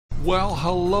Well,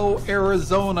 hello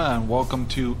Arizona, and welcome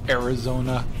to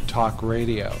Arizona Talk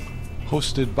Radio,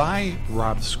 hosted by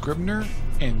Rob Scribner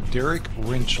and Derek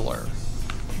Rinchler.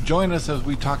 Join us as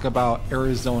we talk about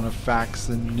Arizona facts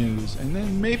and news, and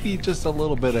then maybe just a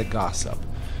little bit of gossip.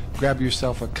 Grab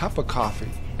yourself a cup of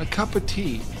coffee, a cup of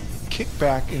tea, kick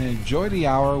back and enjoy the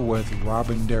hour with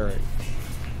Rob and Derek.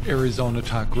 Arizona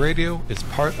Talk Radio is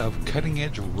part of Cutting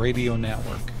Edge Radio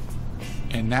Network.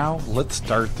 And now, let's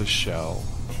start the show.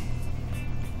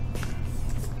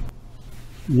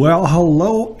 Well,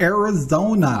 hello,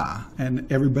 Arizona,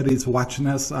 and everybody's watching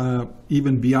us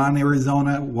even beyond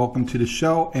Arizona. Welcome to the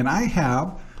show, and I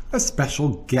have a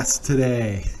special guest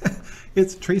today.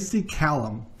 It's Tracy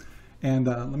Kallam, and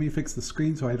let me fix the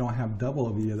screen so I don't have double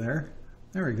of you there.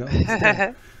 There we go.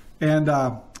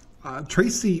 And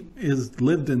Tracy has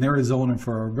lived in Arizona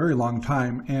for a very long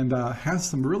time and has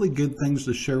some really good things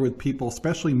to share with people,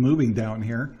 especially moving down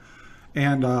here.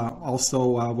 And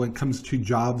also when it comes to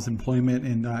jobs, employment,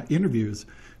 and interviews.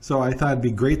 So I thought it'd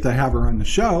be great to have her on the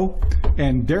show.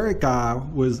 And Derek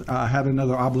had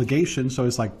another obligation, so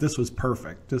it's like, this was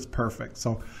perfect, just perfect.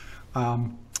 So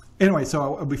anyway,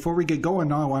 so before we get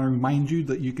going, I want to remind you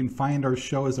that you can find our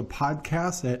show as a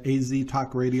podcast at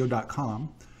aztalkradio.com.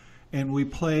 And we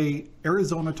play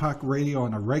Arizona Talk Radio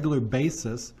on a regular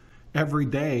basis every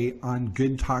day on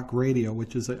Good Talk Radio,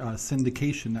 which is a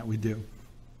syndication that we do.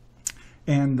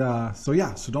 And so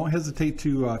don't hesitate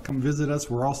to come visit us.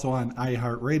 We're also on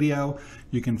iHeartRadio.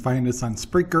 You can find us on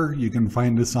Spreaker. You can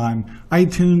find us on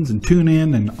iTunes and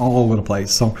TuneIn and all over the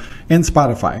place. So, and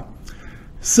Spotify.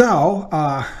 So,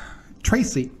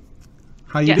 Tracy,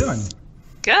 how you doing?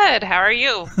 Good. How are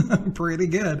you? Pretty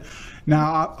good.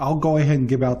 Now, I'll go ahead and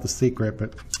give out the secret,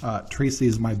 but Tracy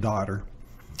is my daughter.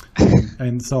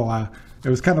 And so it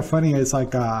was kind of funny. It's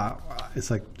like,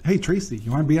 hey, Tracy,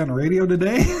 you want to be on the radio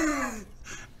today?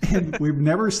 And we've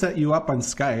never set you up on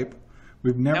Skype.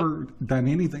 We've never done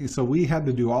anything. So we had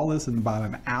to do all this in about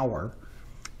an hour.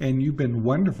 And you've been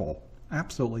wonderful.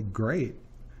 Absolutely great.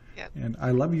 Yep. And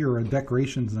I love your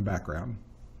decorations in the background.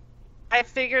 I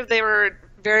figured they were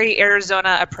very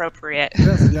Arizona appropriate.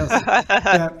 Yes.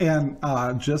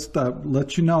 And just to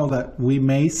let you know that we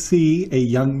may see a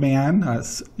young man.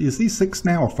 Is he 6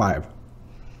 now or 5?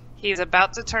 He's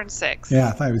about to turn 6. Yeah,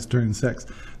 I thought he was turning 6.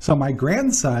 So my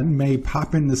grandson may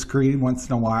pop in the screen once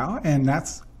in a while, and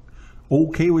that's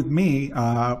okay with me.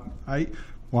 I'd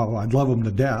love him to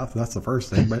death. That's the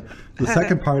first thing. But the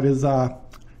second part is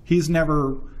he's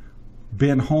never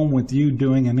been home with you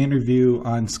doing an interview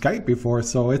on Skype before,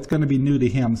 so it's going to be new to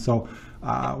him. So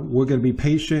we're going to be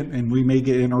patient, and we may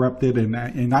get interrupted.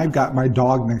 And I've got my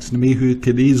dog next to me who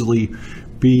could easily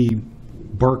be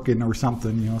barking or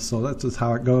something, so that's just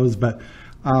how it goes. But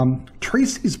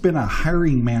Tracy's been a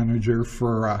hiring manager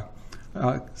for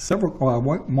several,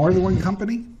 more than one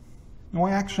company? No,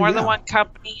 actually, more than one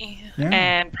company,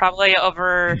 and probably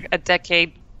over a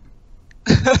decade.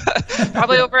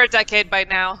 Probably over a decade by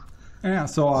now. Yeah,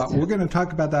 so we're going to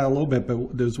talk about that a little bit,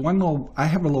 but there's I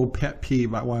have a little pet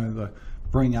peeve I wanted to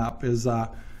bring up is,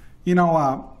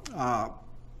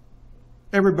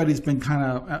 everybody's been kind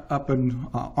of up in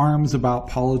arms about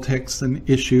politics and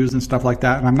issues and stuff like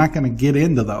that, and I'm not going to get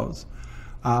into those.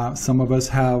 Some of us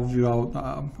have,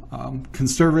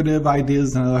 conservative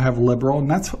ideas, and others have liberal,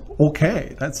 and that's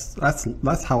okay.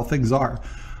 That's how things are.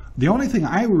 The only thing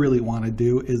I really want to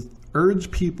do is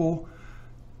urge people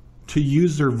to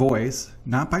use their voice,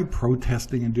 not by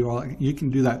protesting and do all that. You can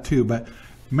do that too, but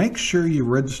make sure you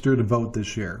register to vote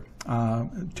this year.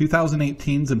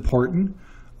 2018 is important.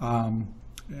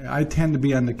 I tend to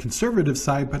be on the conservative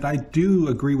side, but I do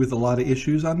agree with a lot of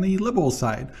issues on the liberal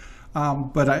side.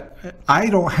 But I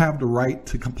don't have the right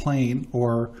to complain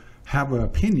or have an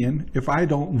opinion if I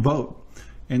don't vote.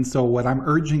 And so what I'm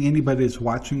urging anybody that's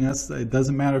watching us, it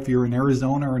doesn't matter if you're in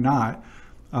Arizona or not,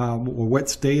 or what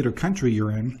state or country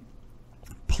you're in,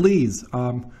 please,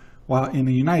 while in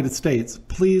the United States,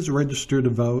 please register to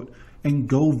vote and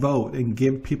go vote and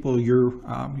give people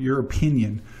your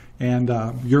opinion. And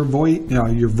your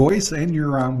voice and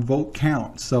your vote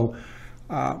count. So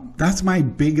that's my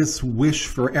biggest wish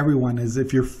for everyone is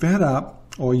if you're fed up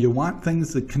or you want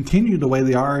things to continue the way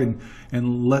they are and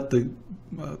let the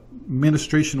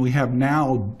administration we have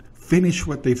now finish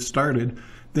what they've started,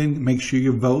 then make sure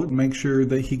you vote and make sure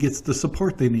that he gets the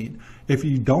support they need. If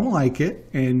you don't like it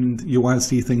and you want to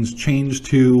see things change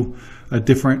to a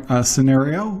different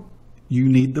scenario, you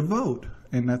need to vote.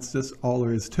 And that's just all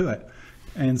there is to it.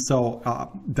 And so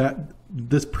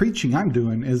this preaching I'm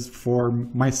doing is for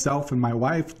myself and my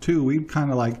wife too. We've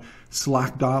kind of like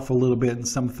slacked off a little bit in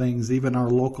some things, even our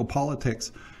local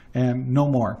politics. And no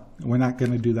more. We're not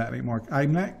going to do that anymore.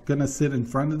 I'm not going to sit in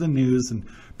front of the news and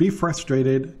be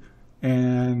frustrated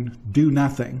and do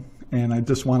nothing. And I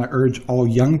just want to urge all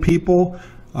young people,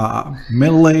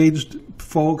 middle-aged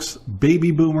folks,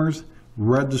 baby boomers,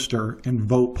 register and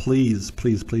vote, please,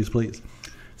 please, please, please.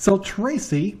 So,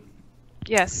 Tracy.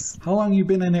 Yes. How long you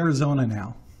been in Arizona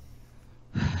now?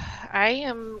 I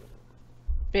am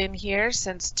been here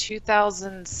since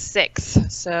 2006.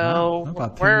 So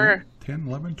about 10, we're 10,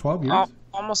 11, 12 years?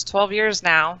 Almost 12 years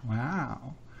now.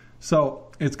 Wow.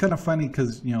 So it's kind of funny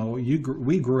because, you know,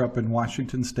 we grew up in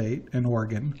Washington State and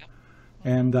Oregon.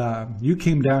 And you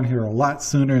came down here a lot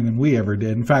sooner than we ever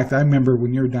did. In fact, I remember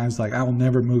when you were down, I was like, I will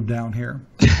never move down here.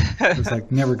 It was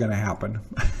like never going to happen.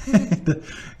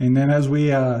 And then as we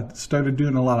started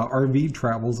doing a lot of RV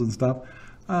travels and stuff,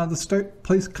 the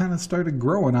place kind of started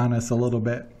growing on us a little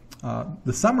bit.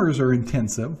 The summers are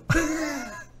intensive.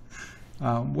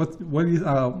 What's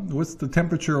the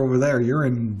temperature over there? You're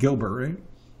in Gilbert, right?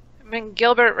 I'm in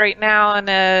Gilbert right now,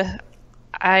 and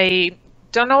I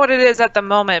don't know what it is at the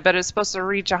moment, but it's supposed to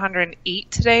reach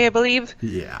 108 today, I believe.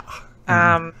 Yeah.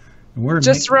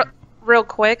 Just real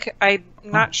quick, I'm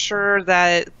not sure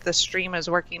that the stream is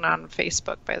working on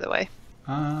Facebook, by the way.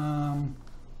 I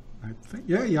think,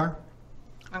 yeah, you are.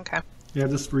 Okay. Yeah,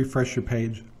 just refresh your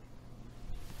page.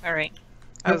 All right.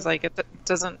 I was like, it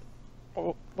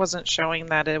wasn't showing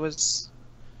that it was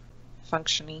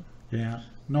functioning. Yeah.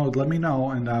 No, let me know.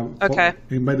 And okay.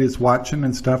 Anybody that's watching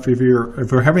and stuff, if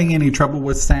you're having any trouble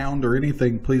with sound or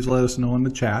anything, please let us know in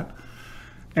the chat.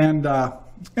 And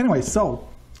anyway, so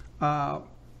I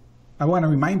want to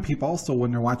remind people also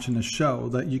when they're watching the show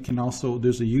that you can also,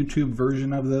 there's a YouTube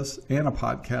version of this and a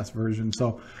podcast version.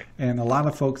 So, and a lot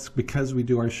of folks, because we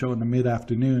do our show in the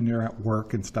mid-afternoon, they're at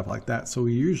work and stuff like that. So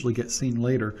we usually get seen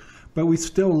later. But we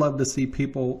still love to see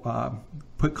people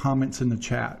put comments in the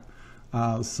chat.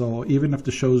 So even if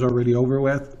the show's already over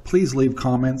with, please leave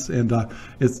comments, and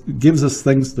it gives us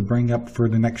things to bring up for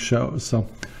the next show. So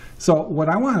what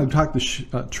I want to talk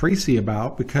to Tracy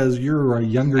about, because you're a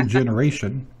younger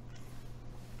generation,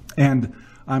 and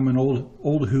I'm an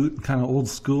old hoot, kind of old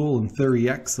school and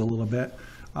 30X a little bit.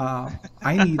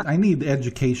 I need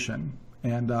education,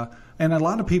 and a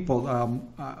lot of people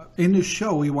in this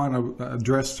show, we want to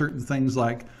address certain things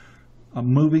like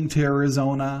moving to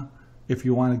Arizona. If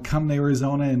you want to come to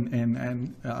Arizona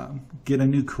and get a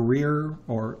new career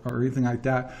or anything like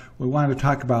that, we want to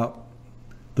talk about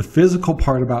the physical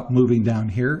part about moving down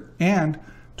here and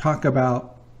talk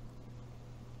about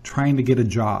trying to get a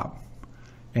job.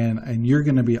 And you're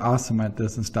going to be awesome at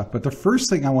this and stuff. But the first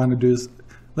thing I want to do is,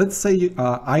 let's say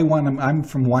I'm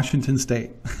from Washington State,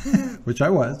 which I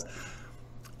was.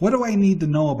 What do I need to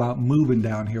know about moving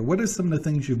down here? What are some of the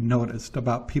things you've noticed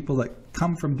about people that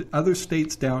come from other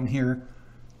states down here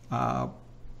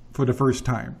for the first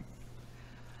time?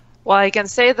 Well, I can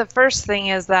say the first thing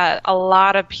is that a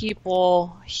lot of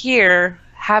people here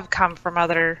have come from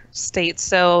other states.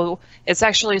 So it's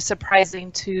actually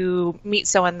surprising to meet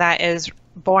someone that is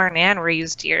born and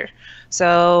raised here.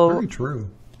 So very true.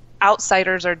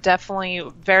 Outsiders are definitely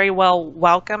very well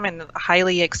welcome and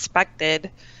highly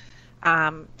expected.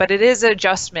 But it is an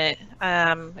adjustment,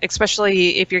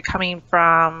 especially if you're coming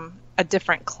from a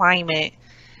different climate.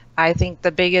 I think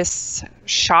the biggest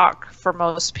shock for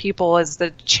most people is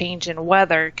the change in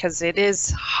weather, because it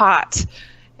is hot.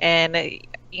 And,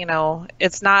 you know,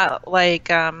 it's not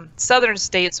like southern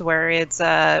states where it's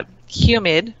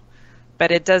humid,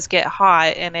 but it does get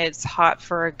hot, and it's hot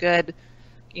for a good,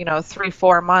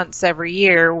 3-4 months every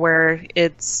year, where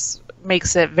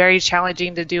makes it very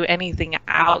challenging to do anything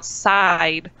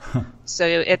outside. So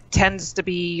it tends to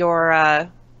be your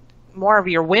more of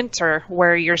your winter,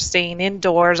 where you're staying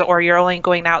indoors, or you're only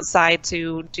going outside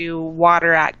to do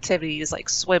water activities like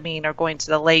swimming or going to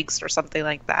the lakes or something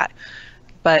like that.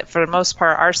 But for the most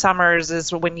part, our summers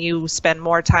is when you spend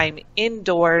more time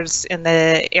indoors in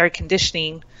the air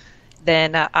conditioning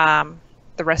than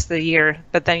the rest of the year.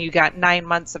 But then you got 9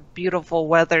 months of beautiful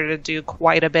weather to do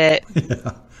quite a bit.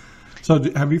 Yeah. So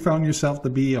have you found yourself to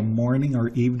be a morning or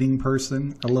evening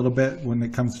person a little bit when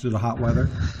it comes to the hot weather?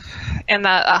 In the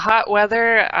hot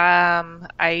weather,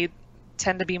 I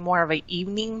tend to be more of an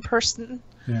evening person.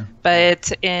 Yeah.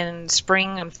 But in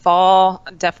spring and fall,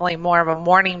 definitely more of a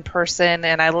morning person.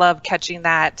 And I love catching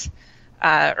that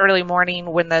early morning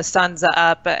when the sun's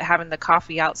up, having the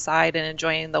coffee outside and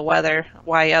enjoying the weather,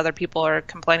 while other people are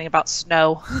complaining about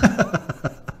snow.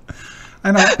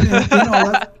 And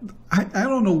I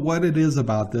don't know what it is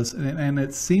about this, and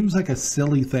it seems like a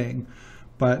silly thing,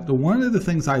 but one of the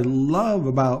things I love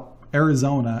about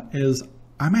Arizona is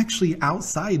I'm actually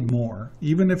outside more,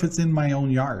 even if it's in my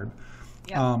own yard.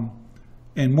 Yeah.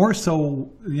 And more so,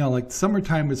 like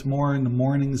summertime is more in the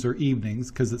mornings or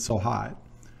evenings because it's so hot.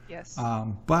 Yes.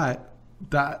 But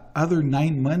that other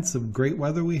 9 months of great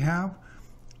weather we have,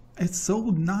 it's so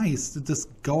nice to just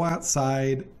go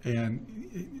outside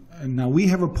and now we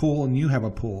have a pool and you have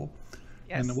a pool.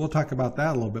 Yes. And we'll talk about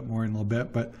that a little bit more in a little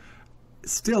bit, but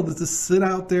still to just sit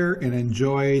out there and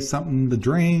enjoy something to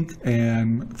drink.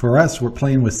 And for us, we're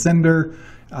playing with Cinder.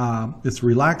 It's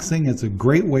relaxing. It's a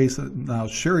great way. Now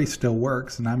Sherry still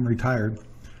works and I'm retired.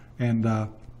 And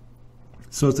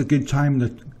so it's a good time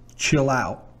to chill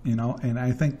out, and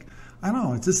I think, I don't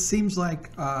know, it just seems like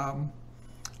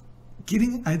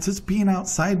it's just being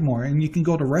outside more, and you can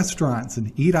go to restaurants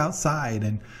and eat outside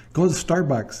and go to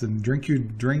Starbucks and drink your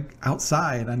drink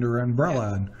outside under an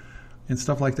umbrella and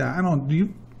stuff like that. I don't,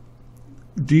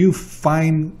 do you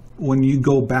find when you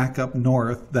go back up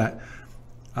north that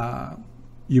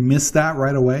you miss that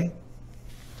right away?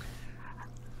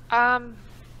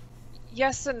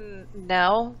 Yes and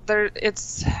no.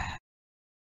 It's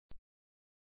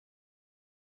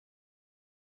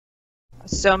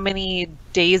so many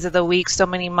days of the week, so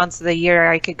many months of the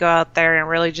year I could go out there and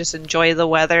really just enjoy the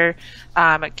weather.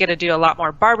 I get to do a lot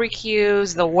more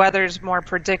barbecues. The weather's more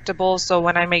predictable, so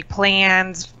when I make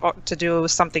plans to do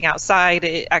something outside,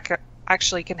 it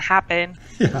actually can happen.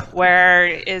 Yeah.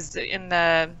 Whereas in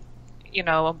the,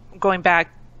 going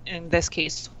back, in this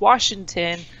case,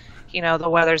 Washington, the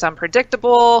weather's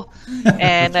unpredictable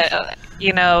and,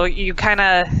 you kind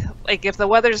of, like, if the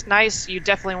weather's nice, you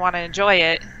definitely want to enjoy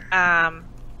it.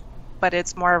 But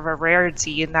it's more of a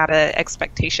rarity and not an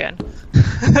expectation.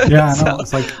 Yeah, I know.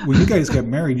 It's like when you guys got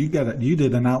married, you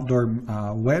did an outdoor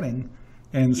wedding,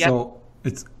 and Yep. so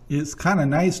it's kind of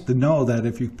nice to know that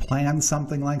if you plan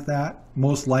something like that,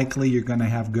 most likely you're going to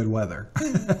have good weather.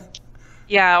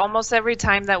 Yeah, almost every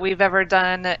time that we've ever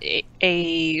done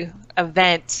a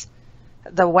event,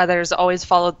 the weather's always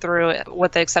followed through,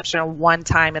 with the exception of one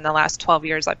time in the last 12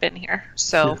 years I've been here.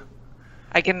 So. Sure.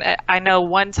 I know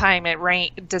one time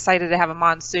it decided to have a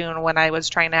monsoon when I was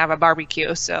trying to have a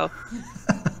barbecue. So,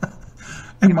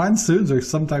 And monsoons are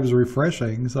sometimes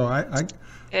refreshing. So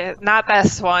not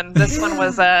this one. This one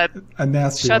was a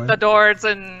nasty shut one. the doors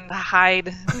and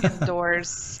hide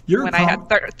indoors when I had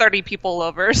 30 people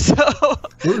over. So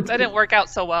that didn't work out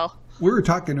so well. We were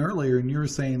talking earlier, and you were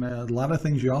saying a lot of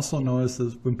things you also notice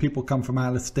is when people come from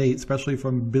out of state, especially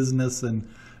from business and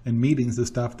meetings and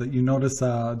stuff, that you notice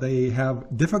they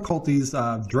have difficulties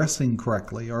dressing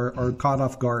correctly or caught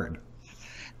off guard.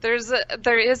 There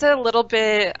is a little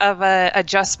bit of a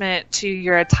adjustment to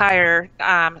your attire,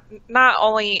 not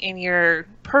only in your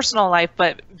personal life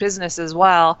but business as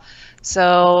well.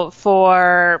 So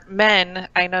for men,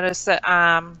 I noticed that,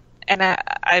 and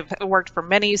I've worked for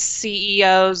many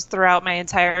CEOs throughout my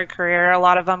entire career. A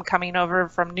lot of them coming over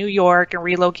from New York and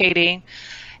relocating.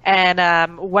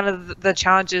 And one of the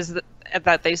challenges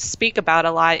that they speak about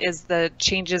a lot is the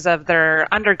changes of their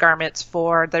undergarments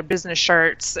for their business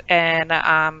shirts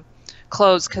and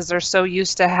clothes, because they're so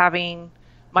used to having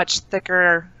much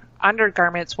thicker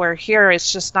undergarments, where here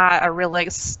it's just not a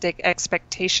realistic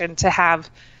expectation to have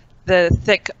the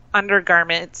thick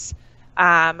undergarments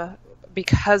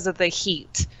because of the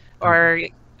heat, or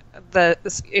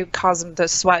it causes them to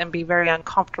sweat and be very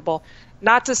uncomfortable.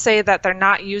 Not to say that they're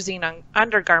not using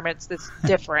undergarments. That's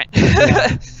different.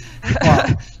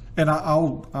 Well, and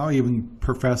I'll even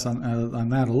profess on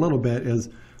that a little bit. Is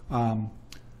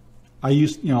I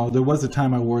used, there was a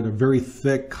time I wore the very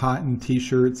thick cotton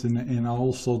T-shirts and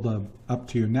also the up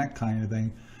to your neck kind of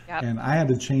thing. Yep. And I had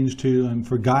to change to, and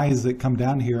for guys that come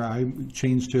down here, I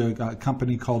changed to a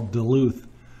company called Duluth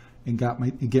and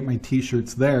get my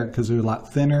T-shirts there because they're a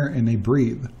lot thinner and they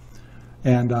breathe.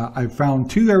 And I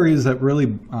found two areas that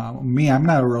really, I'm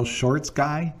not a real shorts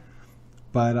guy,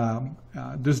 but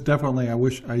there's definitely, I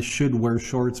wish I should wear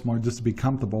shorts more just to be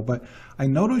comfortable. But I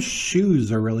noticed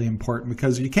shoes are really important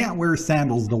because you can't wear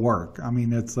sandals to work. I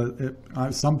mean,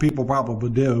 some people probably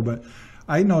do, but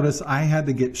I noticed I had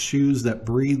to get shoes that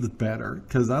breathe better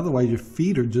because otherwise your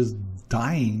feet are just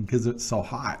dying because it's so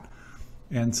hot.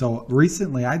 And so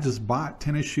recently I just bought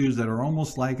tennis shoes that are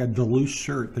almost like a Duluth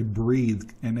shirt. They breathe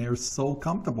and they're so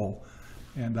comfortable.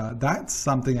 And that's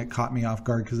something that caught me off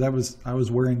guard because I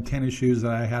was wearing tennis shoes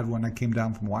that I had when I came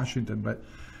down from Washington. But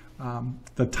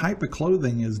the type of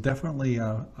clothing is definitely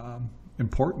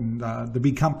important to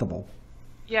be comfortable.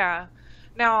 Yeah.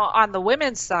 Now, on the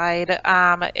women's side,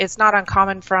 it's not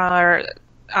uncommon for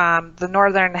the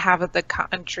northern half of the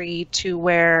country to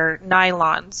wear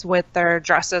nylons with their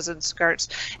dresses and skirts,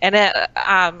 and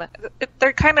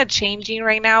they're kind of changing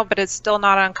right now, but it's still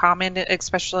not uncommon,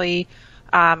 especially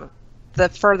the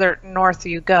further north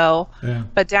you go. Yeah.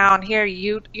 But down here,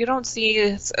 you don't see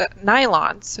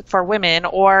nylons for women,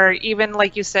 or even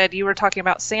like you said, you were talking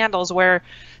about sandals, where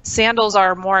sandals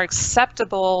are more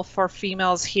acceptable for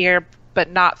females here,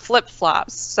 but not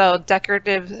flip-flops. So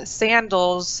decorative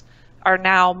sandals are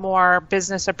now more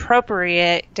business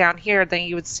appropriate down here than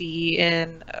you would see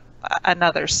in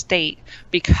another state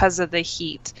because of the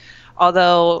heat.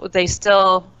 Although they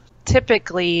still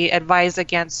typically advise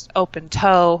against open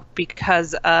toe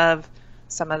because of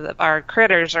some of our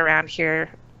critters around here,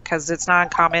 because it's not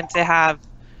uncommon to have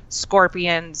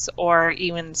scorpions or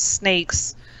even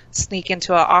snakes sneak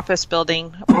into an office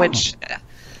building, which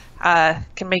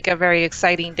can make a very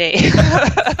exciting day.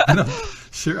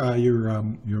 Sure,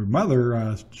 your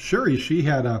mother, Sherry, she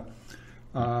had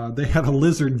they had a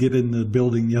lizard get in the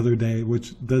building the other day,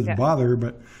 which doesn't bother her,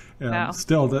 but No.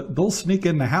 still, they'll sneak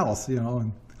in the house,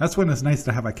 and that's when it's nice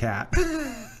to have a cat.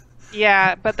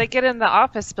 Yeah, but they get in the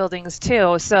office buildings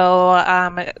too.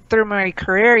 So through my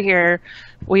career here,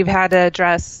 we've had to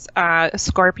address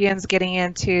scorpions getting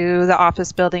into the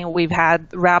office building. We've had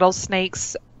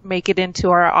rattlesnakes make it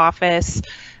into our office,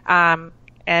 and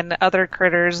other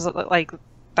critters like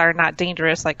that are not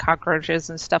dangerous, like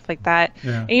cockroaches and stuff like that.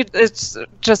 Yeah. And it's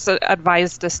just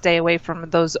advised to stay away from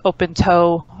those open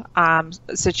toe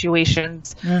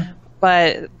situations. Yeah.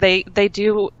 But they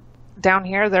do down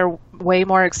here. They're way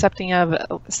more accepting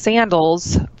of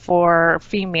sandals for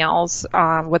females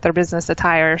with their business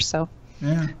attire. So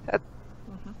Yeah.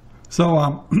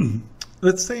 So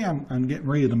let's say I'm getting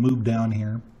ready to move down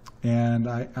here, and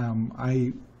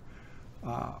I'm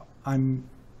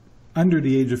under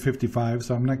the age of 55,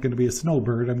 so I'm not going to be a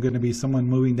snowbird. I'm going to be someone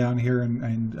moving down here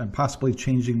and possibly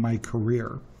changing my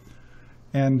career.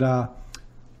 And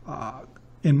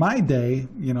in my day,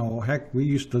 heck, we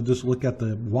used to just look at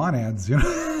the want ads.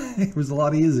 It was a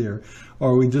lot easier,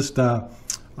 or we just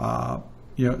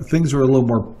things were a little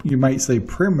more, you might say,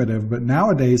 primitive. But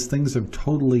nowadays, things have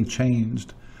totally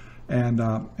changed, and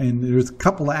there's a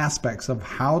couple of aspects of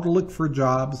how to look for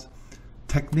jobs,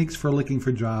 techniques for looking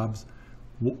for jobs,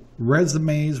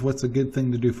 resumes. What's a good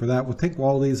thing to do for that? We'll take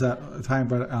all these at a time,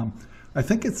 but I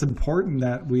think it's important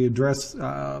that we address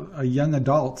young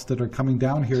adults that are coming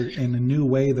down here in a new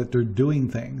way that they're doing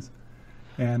things.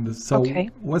 And so,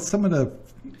 what's some of the?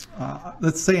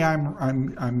 Let's say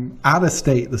I'm out of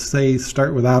state. Let's say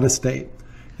start with out of state,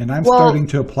 and I'm starting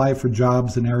to apply for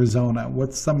jobs in Arizona.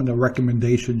 What's some of the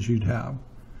recommendations you'd have?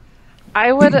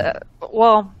 I would,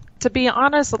 to be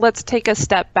honest, let's take a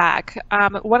step back.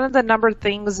 One of the number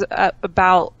things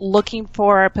about looking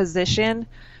for a position,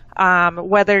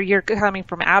 whether you're coming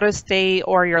from out of state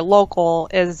or you're local,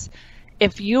 is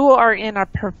if you are in a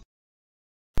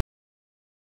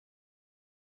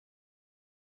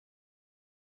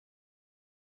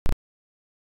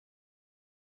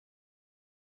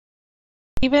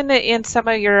even in some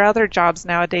of your other jobs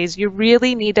nowadays, you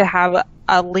really need to have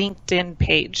a LinkedIn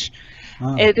page.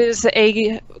 Oh.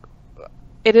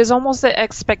 It is almost an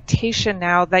expectation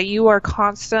now that you are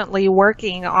constantly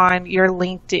working on your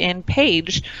LinkedIn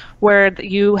page, where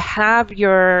you have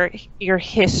your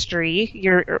history,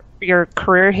 your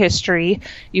career history,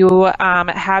 you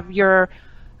have your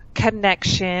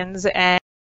connections, and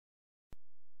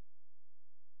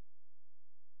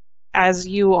as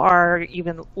you are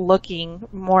even looking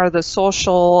more of the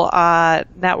social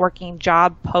networking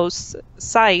job post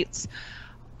sites,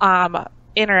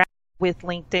 interact with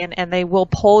LinkedIn, and they will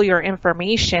pull your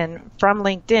information from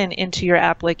LinkedIn into your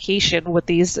application with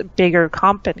these bigger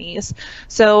companies.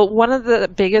 So one of the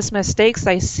biggest mistakes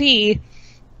I see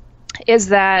is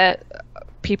that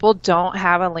people don't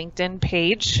have a LinkedIn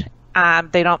page.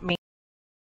 They don't make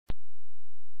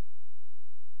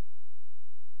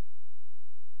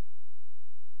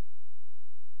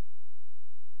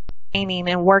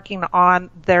and working on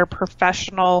their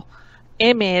professional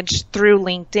image through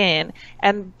LinkedIn.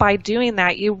 And by doing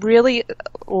that, you really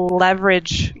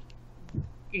leverage,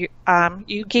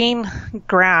 you gain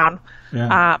ground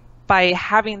by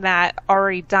having that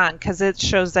already done, because it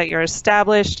shows that you're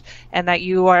established and that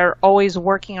you are always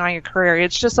working on your career.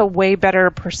 It's just a way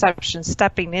better perception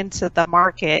stepping into the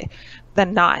market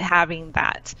than not having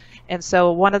that. And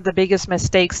so one of the biggest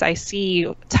mistakes I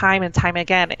see time and time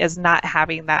again is not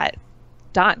having that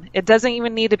done. It doesn't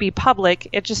even need to be public.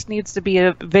 It just needs to be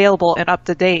available and up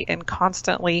to date and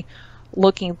constantly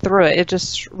looking through it. It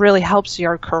just really helps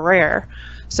your career.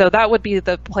 So that would be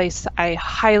the place I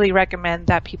highly recommend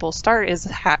that people start, is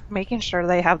making sure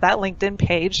they have that LinkedIn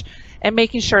page and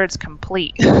making sure it's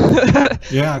complete.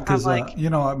 Yeah, because you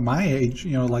know, at my age,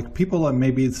 you know, like people that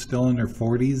maybe still in their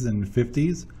 40s and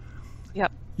 50s,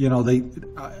 Yep. you know, they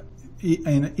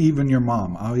and even your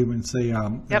mom, I'll even say,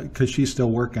 because she's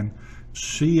still working,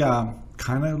 she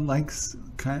kind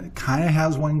of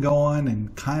has one going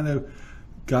and kind of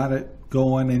got it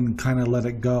going and kind of let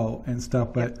it go and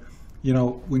stuff. But you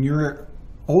know, when you're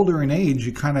older in age,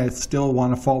 you kind of still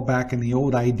want to fall back in the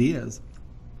old ideas.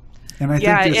 And I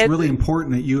think it's really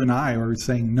important that you and I are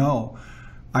saying, no,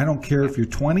 I don't care if you're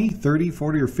 20, 30,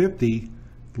 40, or 50,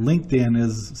 LinkedIn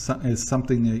is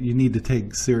something that you need to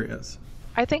take serious.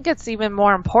 I think it's even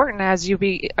more important as you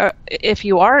if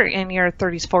you are in your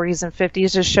 30s, 40s, and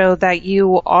 50s, to show that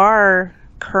you are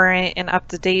current and up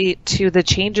to date to the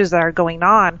changes that are going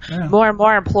on. Yeah. More and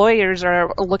more employers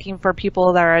are looking for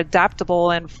people that are adaptable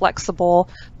and flexible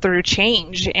through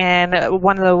change. And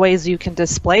one of the ways you can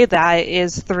display that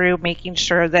is through making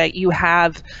sure that you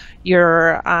have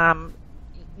your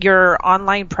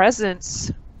online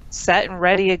presence set and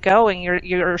ready to go, and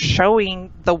you're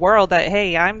showing the world that,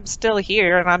 hey, I'm still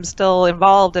here and I'm still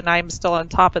involved and I'm still on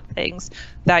top of things,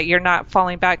 that you're not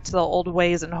falling back to the old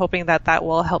ways and hoping that that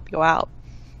will help you out.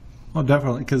 Well,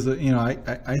 definitely, because you know,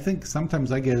 I think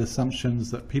sometimes I get assumptions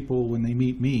that people, when they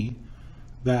meet me,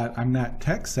 that I'm not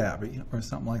tech savvy or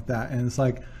something like that, and it's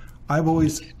like I've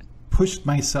always pushed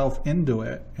myself into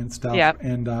it and stuff. Yep.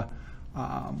 And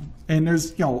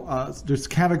there's there's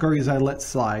categories I let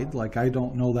slide. Like I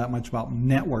don't know that much about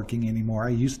networking anymore.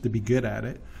 I used to be good at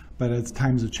it, but as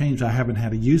times have changed, I haven't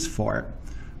had a use for it.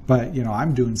 But you know,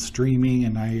 I'm doing streaming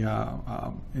and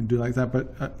and do like that.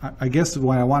 But I guess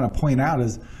what I want to point out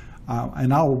is,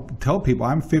 and I'll tell people,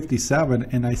 I'm 57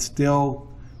 and I still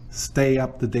stay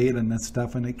up to date on that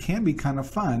stuff, and it can be kind of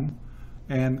fun.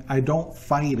 And I don't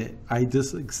fight it. I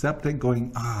just accept it,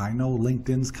 going, I know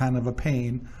LinkedIn's kind of a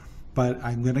pain, but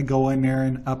I'm going to go in there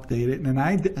and update it. And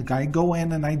I go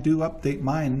in and I do update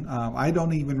mine. I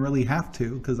don't even really have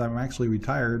to, because I'm actually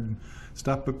retired and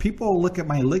stuff. But people look at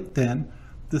my LinkedIn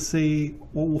to say,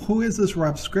 well, who is this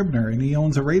Rob Scribner? And he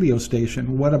owns a radio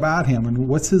station. What about him? And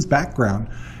what's his background?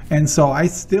 And so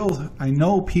I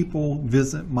know people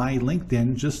visit my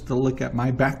LinkedIn just to look at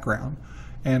my background.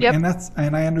 And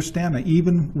and I understand that,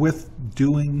 even with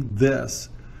doing this.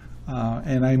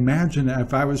 And I imagine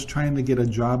if I was trying to get a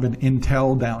job in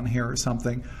Intel down here or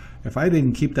something, if I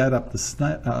didn't keep that up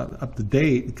to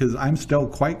date, because I'm still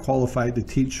quite qualified to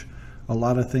teach a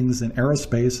lot of things in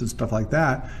aerospace and stuff like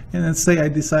that, and then say I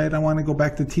decide I want to go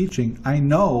back to teaching, I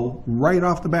know right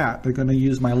off the bat they're going to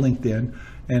use my LinkedIn,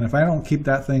 and if I don't keep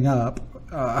that thing up,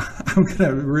 I'm going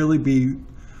to really be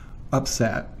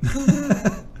upset.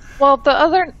 Well, the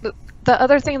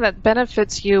other thing that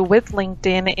benefits you with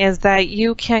LinkedIn is that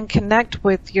you can connect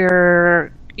with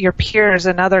your peers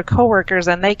and other coworkers,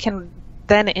 and they can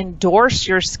then endorse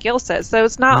your skill set. So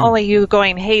it's not only you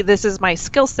going, hey, this is my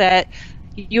skill set.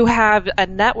 You have a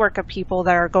network of people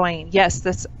that are going,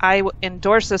 yes, I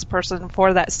endorse this person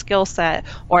for that skill set,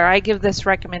 or I give this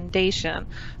recommendation.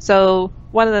 So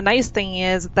one of the nice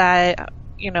things is that,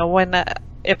 you know,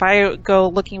 if I go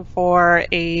looking for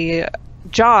a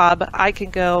job, I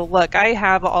can go, look, I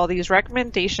have all these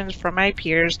recommendations from my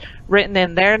peers written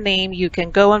in their name. You can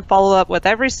go and follow up with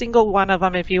every single one of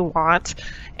them if you want,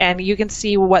 and you can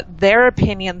see what their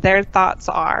opinion, their thoughts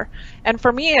are. And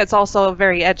for me, it's also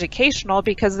very educational,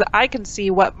 because I can see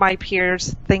what my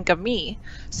peers think of me.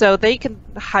 So they can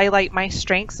highlight my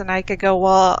strengths, and I could go,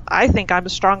 well, I think I'm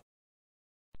strong.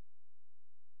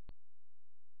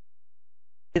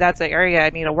 That's the area I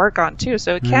need to work on too.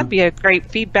 So it can be a great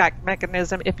feedback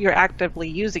mechanism if you're actively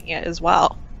using it as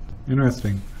well.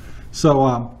 Interesting.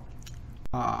 So,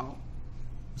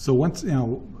 so once, you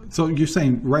know, so you're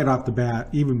saying right off the bat,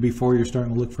 even before you're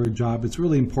starting to look for a job, it's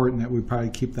really important that we probably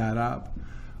keep that up.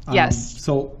 Yes.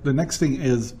 So the next thing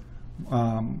is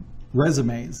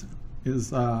resumes.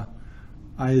 I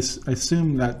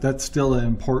assume that that's still an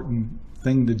important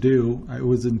thing to do. It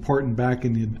was important back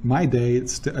in my day. It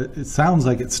sounds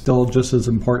like it's still just as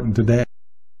important today.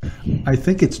 I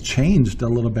think it's changed a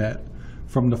little bit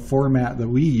from the format that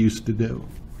we used to do.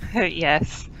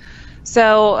 Yes.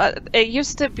 So it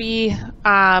used to be,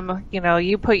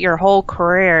 you put your whole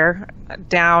career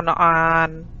down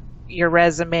on your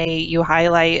resume. You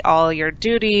highlight all your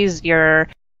duties, your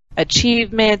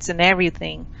achievements, and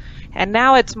everything. And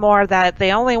now it's more that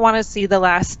they only want to see the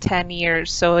last 10 years.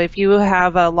 So if you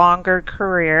have a longer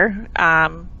career,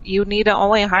 you need to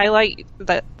only highlight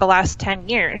the last 10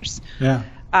 years. Yeah.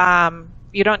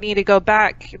 You don't need to go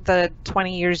back the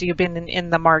 20 years you've been in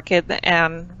the market,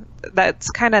 and that's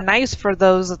kind of nice for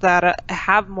those that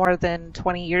have more than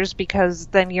 20 years, because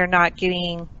then you're not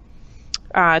getting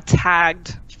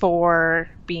tagged for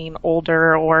being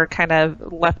older or kind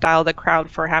of left out of the crowd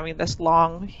for having this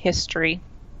long history.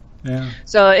 Yeah.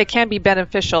 So it can be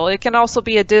beneficial. It can also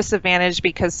be a disadvantage,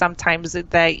 because sometimes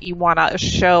that you want to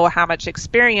show how much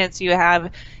experience you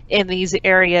have in these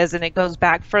areas, and it goes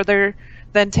back further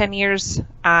than 10 years.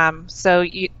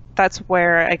 That's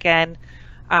where, again,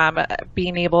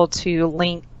 being able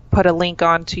to put a link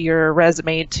onto your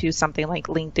resume to something like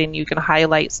LinkedIn, you can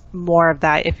highlight more of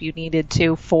that if you needed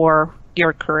to for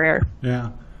your career. Yeah.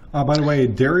 By the way,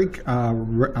 Derek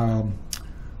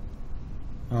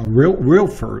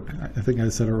Realford, I think I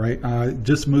said it right,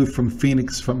 just moved from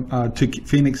Phoenix to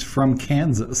Phoenix from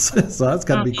Kansas. So that's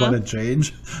got to be quite a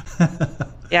change.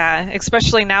 Yeah,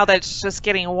 especially now that it's just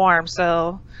getting warm.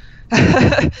 So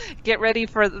get ready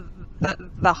for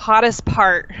the hottest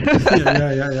part.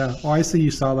 Yeah. Oh, I see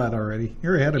you saw that already.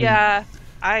 You're ahead of me. Yeah,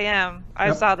 I am.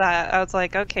 I saw that. I was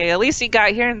like, okay, at least you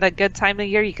got here in the good time of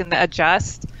year. You can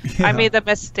adjust. Yeah. I made the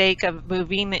mistake of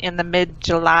moving in the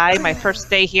mid-July. My first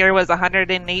day here was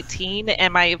 118,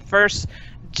 and my first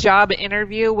job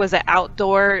interview was an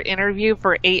outdoor interview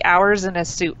for 8 hours in a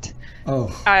suit.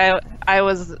 Oh. I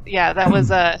was, that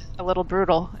was a little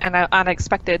brutal and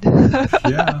unexpected.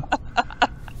 Yeah.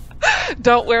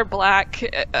 Don't wear black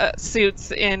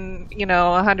suits in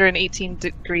 118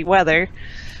 degree weather.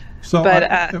 So,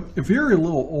 but if you're a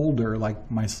little older, like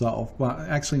myself, well,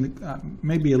 actually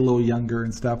maybe a little younger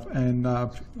and stuff, and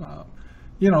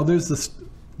there's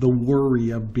the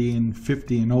worry of being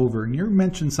 50 and over, and you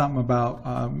mentioned something about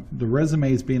the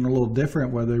resumes being a little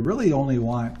different, where they really only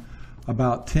want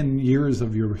about 10 years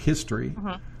of your history.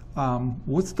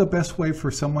 What's the best way for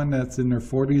someone that's in their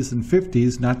 40s and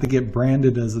 50s not to get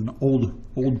branded as an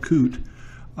old coot?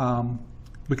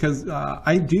 Because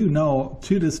I do know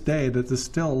to this day that there's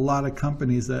still a lot of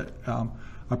companies that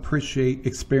appreciate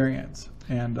experience,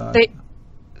 and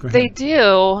they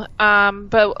do.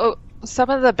 But some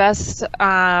of the best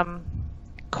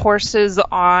courses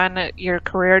on your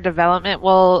career development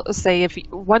will say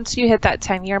once you hit that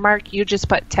 10-year mark, you just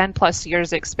put 10 plus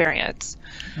years experience.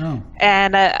 Oh.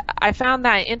 And I found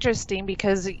that interesting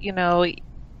because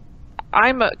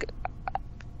I'm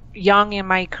young in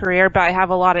my career, but I have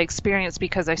a lot of experience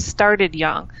because I started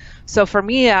young. So for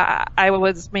me, I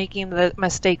was making the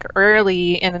mistake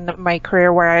early in my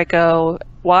career where I go,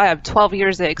 well, I have 12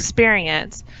 years of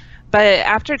experience, but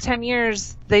after 10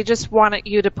 years, they just wanted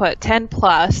you to put 10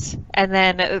 plus and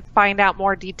then find out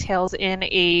more details in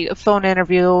a phone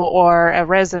interview or a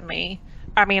resume.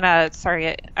 I mean, an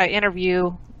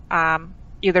interview,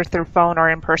 either through phone or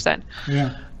in person.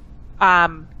 Yeah.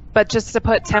 But just to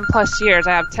put 10 plus years,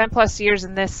 I have 10 plus years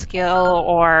in this skill,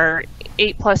 or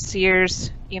 8 plus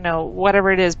years,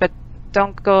 whatever it is, but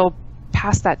don't go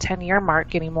past that 10-year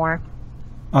mark anymore.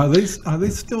 Are they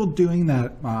still doing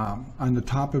that on the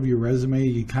top of your resume?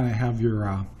 You kind of have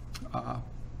your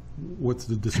what's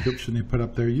the description they put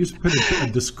up there? You used to put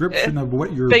a description of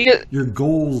what your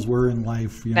goals were in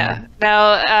life.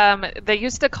 No, they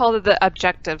used to call it the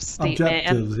objective statement.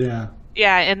 Objectives, yeah.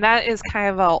 Yeah, and that is kind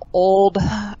of an old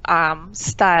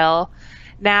style.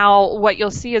 Now, what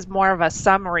you'll see is more of a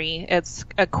summary. It's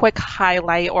a quick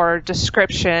highlight or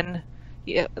description.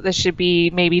 This should be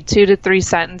maybe 2 to 3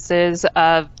 sentences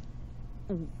of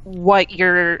what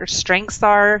your strengths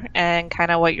are and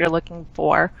kind of what you're looking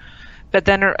for. But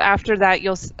then after that,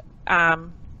 you'll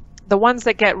the ones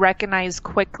that get recognized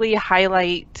quickly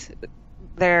highlight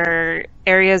their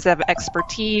areas of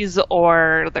expertise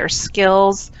or their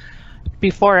skills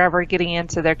before ever getting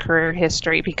into their career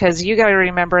history, because you got to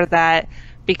remember that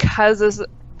because of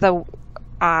the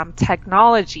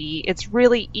technology, it's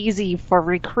really easy for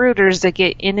recruiters to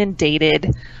get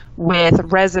inundated with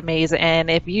resumes, and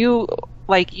if you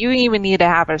even need to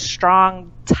have a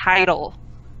strong title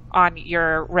on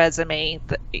your resume.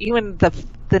 Even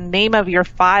the name of your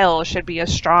file should be a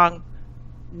strong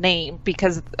name,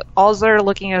 because all they're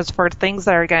looking is for things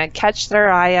that are going to catch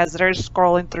their eye as they're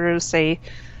scrolling through, say,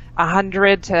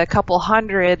 100 to a couple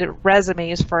hundred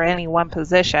resumes for any one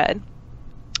position.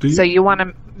 So you want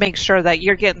to make sure that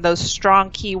you're getting those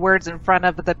strong keywords in front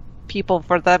of the people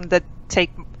for them to take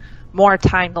more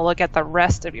time to look at the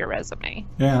rest of your resume.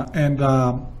 Yeah, and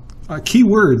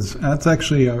keywords, that's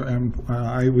actually,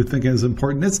 I would think is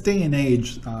important. This day and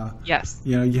age, yes.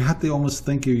 You have to almost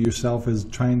think of yourself as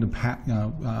trying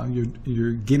to,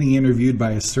 you're getting interviewed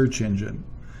by a search engine.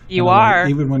 You are.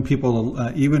 Even when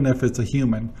people, even if it's a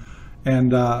human.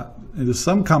 And there's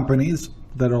some companies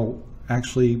that'll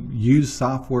actually use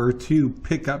software to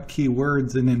pick up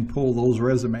keywords and then pull those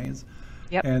resumes.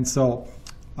 Yep. And so,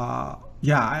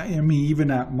 yeah, I mean,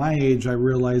 even at my age, I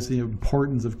realized the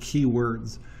importance of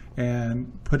keywords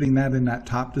and putting that in that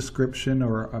top description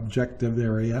or objective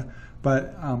area.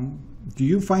 But do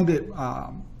you find it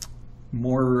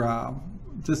more,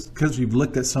 just because you've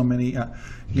looked at so many,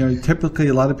 typically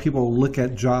a lot of people look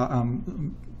at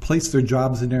place their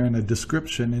jobs in there in a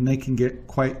description, and they can get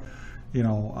quite,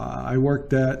 I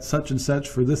worked at such and such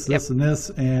for this, Yep. this, and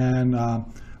this,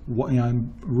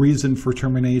 and reason for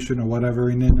termination or whatever,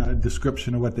 and then a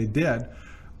description of what they did.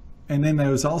 And then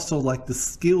there's also like the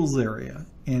skills area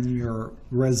in your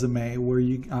resume where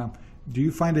you, do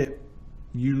you find it,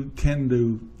 you tend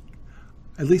to,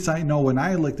 at least I know when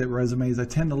I looked at resumes, I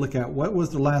tend to look at what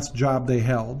was the last job they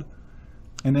held.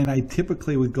 And then I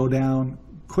typically would go down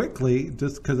quickly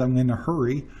just because I'm in a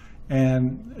hurry.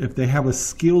 And if they have a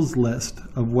skills list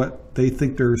of what they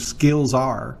think their skills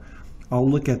are, I'll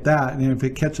look at that. And if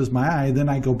it catches my eye, then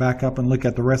I go back up and look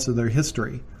at the rest of their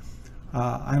history.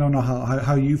 I don't know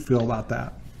how you feel about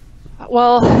that.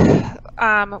 Well,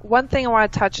 one thing I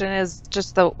want to touch on is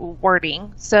just the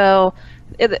wording. So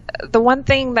the one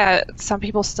thing that some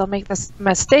people still make this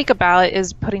mistake about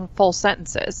is putting full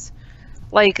sentences.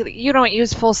 Like, you don't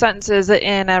use full sentences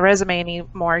in a resume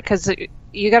anymore because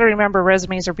you got to remember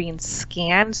resumes are being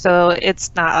scanned. So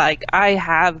it's not like I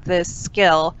have this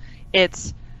skill.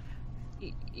 It's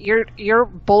you're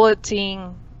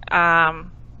bulleting,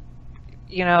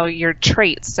 your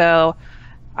traits. So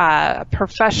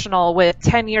professional with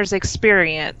 10 years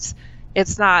experience.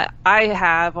 It's not I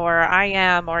have or I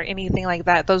am or anything like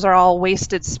that. Those are all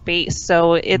wasted space.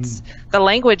 So it's the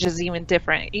language is even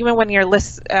different. Even when you're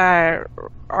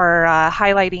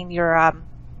highlighting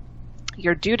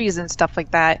your duties and stuff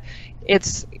like that,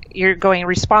 you're going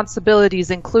responsibilities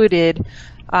included,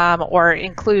 or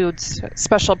includes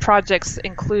special projects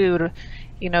include.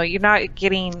 You're not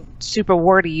getting super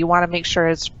wordy. You want to make sure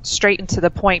it's straight and to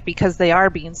the point because they are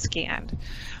being scanned.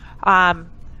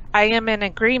 I am in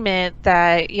agreement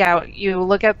that, you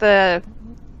look at the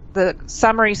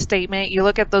summary statement, you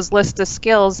look at those list of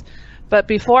skills, but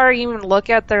before I even look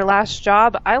at their last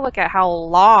job, I look at how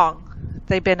long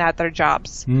they've been at their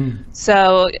jobs.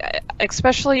 So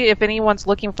especially if anyone's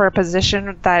looking for a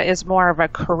position that is more of a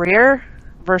career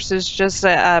versus just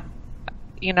an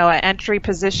entry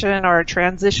position or a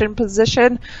transition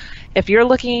position, if you're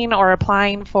looking or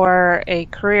applying for a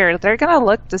career, they're going to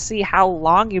look to see how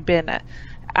long you've been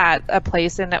at a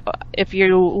place, and if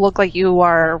you look like you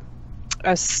are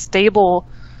a stable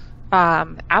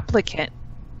applicant.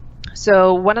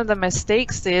 So one of the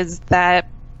mistakes is that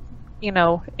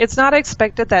it's not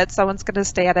expected that someone's going to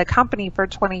stay at a company for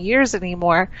 20 years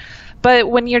anymore, but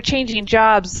when you're changing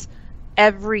jobs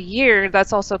every year,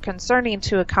 that's also concerning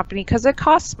to a company because it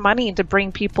costs money to bring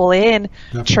people in,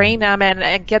 Definitely. Train them,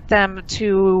 and get them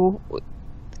to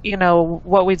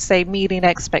what we'd say meeting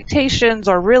expectations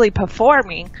or really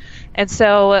performing. And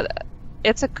so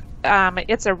it's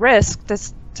a risk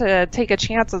to take a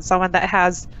chance on someone that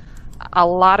has a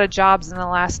lot of jobs in the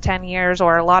last 10 years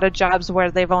or a lot of jobs where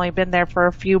they've only been there for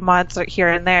a few months or here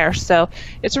and there. So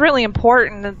it's really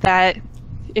important that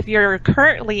if you're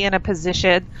currently in a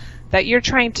position that you're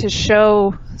trying to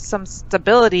show some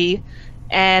stability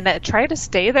and try to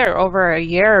stay there over a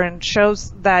year and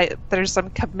shows that there's some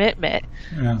commitment.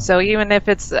 Yeah. So even if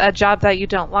it's a job that you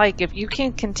don't like, if you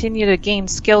can continue to gain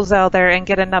skills out there and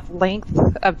get enough length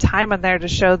of time in there to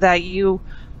show that you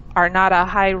are not a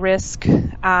high risk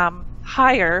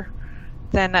hire,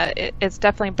 then it's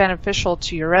definitely beneficial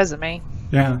to your resume.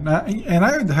 Yeah, and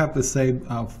I would have to say,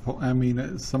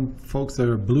 some folks that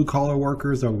are blue collar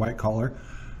workers or white collar,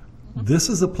 this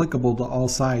is applicable to all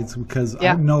sides because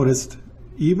I've noticed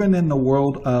even in the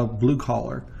world of blue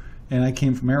collar, and I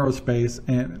came from aerospace,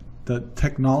 and the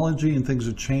technology and things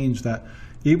have changed that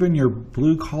even your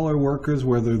blue collar workers,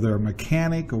 whether they're a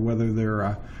mechanic or whether they're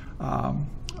a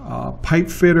pipe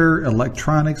fitter,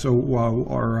 electronics,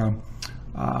 or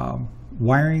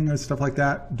wiring and stuff like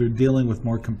that, they're dealing with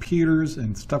more computers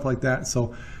and stuff like that.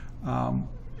 So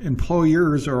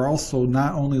employers are also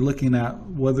not only looking at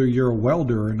whether you're a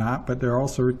welder or not, but they're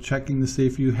also checking to see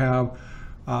if you have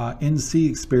NC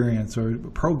experience or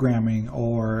programming,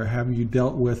 or have you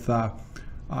dealt with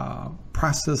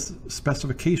process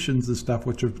specifications and stuff,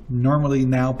 which are normally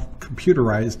now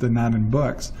computerized and not in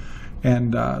books.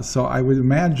 And so I would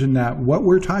imagine that what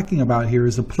we're talking about here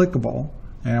is applicable.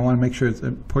 And I want to make sure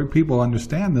people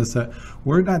understand this, that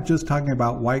we're not just talking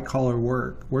about white collar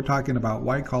work. We're talking about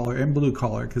white collar and blue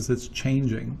collar because it's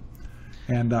changing.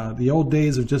 And the old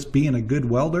days of just being a good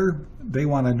welder, they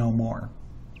want to know more.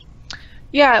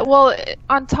 Yeah, well,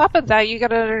 on top of that, you got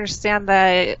to understand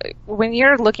that when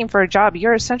you're looking for a job,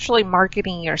 you're essentially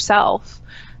marketing yourself.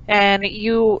 And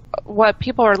what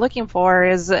people are looking for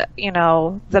is,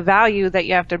 the value that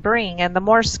you have to bring. And the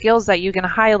more skills that you can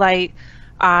highlight,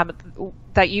 um,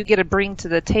 that you get to bring to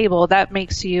the table, that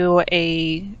makes you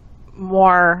a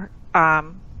more,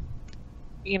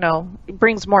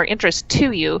 brings more interest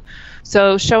to you.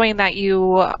 So showing that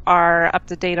you are up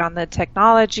to date on the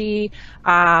technology,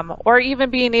 or even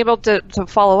being able to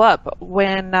follow up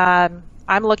when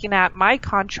I'm looking at my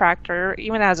contractor,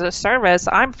 even as a service,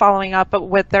 I'm following up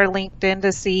with their LinkedIn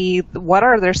to see what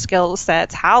are their skill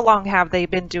sets, how long have they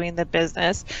been doing the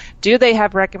business, do they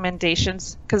have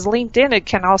recommendations? Because LinkedIn, it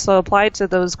can also apply to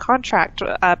those contract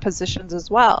positions as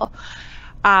well.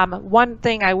 One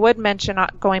thing I would mention,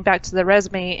 going back to the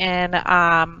resume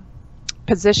and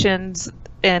positions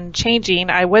and changing,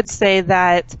 I would say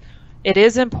that it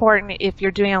is important if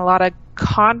you're doing a lot of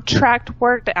contract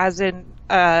work, as in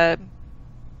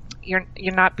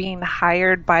you're not being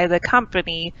hired by the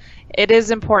company. It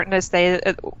is important to say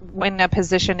when a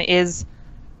position is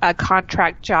a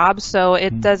contract job, so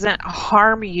it doesn't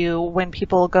harm you when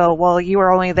people go, well, you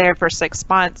were only there for 6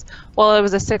 months. Well, it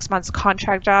was a 6 months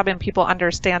contract job, and people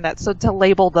understand that. So to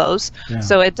label those,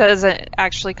 so it doesn't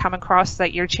actually come across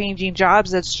that you're changing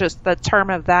jobs. It's just the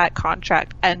term of that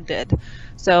contract ended.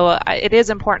 So it is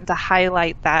important to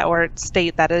highlight that or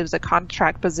state that it was a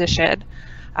contract position.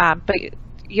 But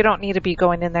you don't need to be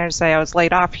going in there and say, I was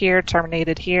laid off here,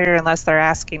 terminated here, unless they're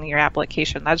asking your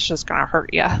application. That's just going to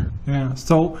hurt you. Yeah.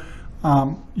 So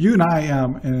you and I,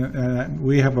 and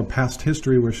we have a past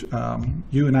history where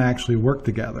you and I actually worked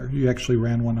together. You actually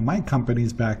ran one of my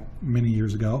companies back many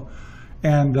years ago.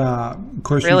 And of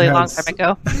course, really long time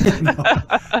ago.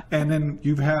 And then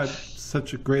you've had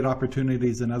such great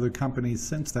opportunities in other companies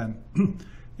since then.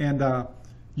 And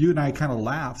you and I kind of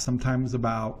laugh sometimes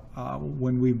about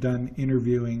when we've done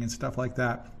interviewing and stuff like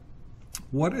that.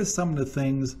 What are some of the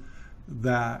things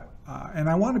that, and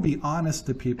I want to be honest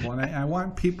to people, and I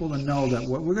want people to know that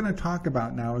what we're going to talk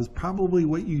about now is probably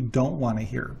what you don't want to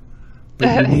hear,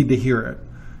 but you need to hear it.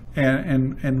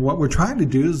 And what we're trying to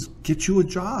do is get you a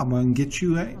job and get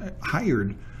you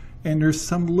hired. And there's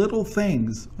some little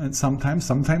things, and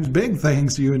sometimes big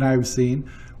things you and I have seen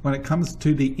when it comes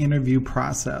to the interview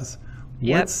process.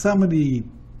 What's some of the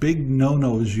big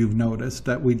no-nos you've noticed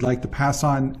that we'd like to pass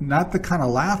on, not to kind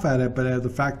of laugh at it, but at the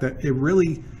fact that it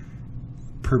really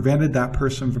prevented that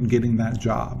person from getting that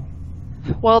job?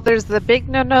 Well, there's the big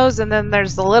no-nos, and then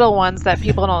there's the little ones that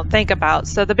people don't think about.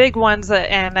 So the big ones,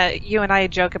 and you and I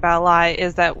joke about a lot,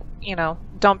 is that,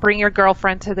 don't bring your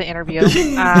girlfriend to the interview.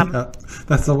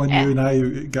 That's the one you and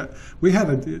I got. We had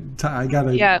I got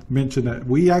to mention that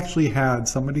we actually had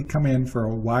somebody come in for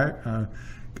a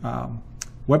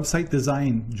website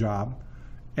design job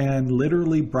and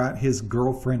literally brought his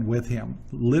girlfriend with him,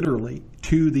 literally,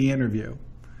 to the interview.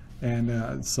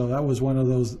 And so that was one of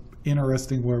those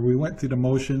interesting where we went through the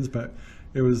motions, but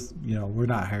it was, we're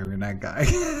not hiring that guy.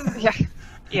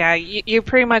 Yeah, you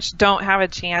pretty much don't have a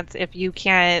chance if you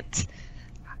can't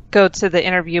go to the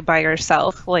interview by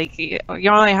yourself. Like,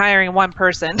 you're only hiring one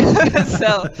person.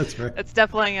 So that's right. It's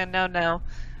definitely a no-no.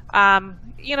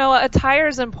 Attire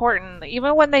is important.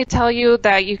 Even when they tell you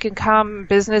that you can come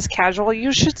business casual,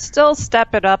 you should still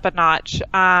step it up a notch.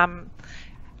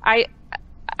 I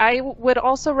would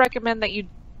also recommend that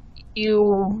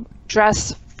you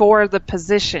dress for the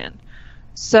position.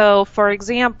 So, for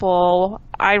example,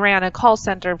 I ran a call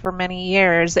center for many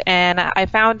years, and I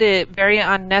found it very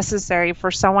unnecessary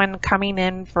for someone coming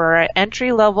in for an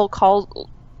entry-level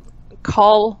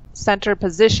call center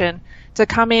position to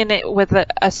come in with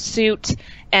a suit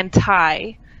and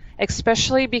tie,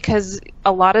 especially because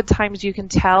a lot of times you can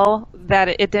tell that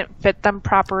it didn't fit them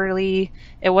properly.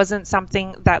 It wasn't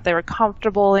something that they were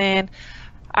comfortable in.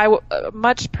 I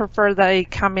much prefer they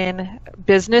come in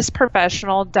business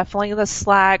professional, definitely the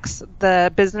slacks,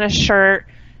 the business shirt.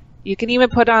 You can even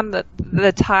put on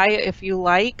the tie if you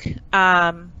like.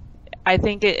 I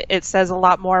think it says a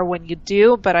lot more when you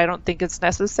do, but I don't think it's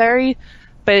necessary.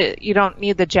 But you don't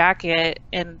need the jacket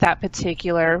in that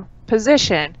particular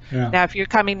position. Yeah. Now, if you're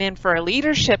coming in for a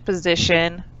leadership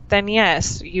position, then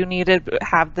yes, you need to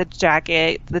have the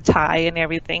jacket, the tie, and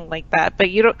everything like that.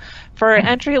 But you don't, for an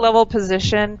entry-level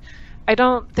position, I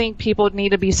don't think people need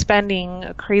to be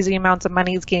spending crazy amounts of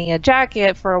money getting a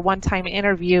jacket for a one-time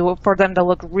interview for them to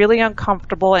look really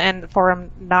uncomfortable and for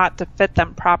them not to fit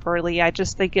them properly. I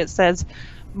just think it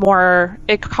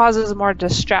causes more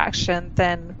distraction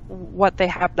than what they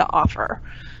have to offer.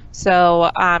 So,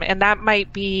 and that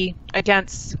might be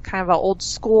against kind of an old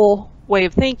school way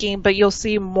of thinking, but you'll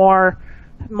see more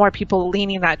more people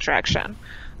leaning that direction.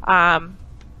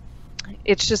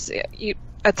 It's just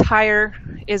attire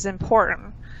is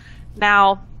important.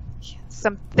 Now,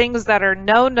 some things that are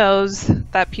no-nos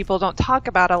that people don't talk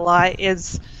about a lot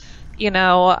is,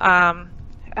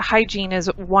 hygiene is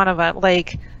one of them.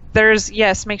 Like,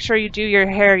 yes, make sure you do your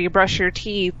hair, you brush your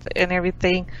teeth and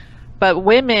everything, but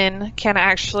women can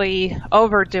actually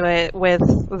overdo it with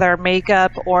their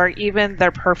makeup or even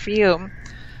their perfume.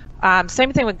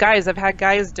 Same thing with guys. I've had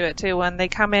guys do it too. When they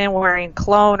come in wearing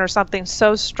cologne or something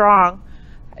so strong,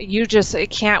 you just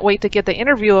can't wait to get the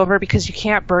interview over because you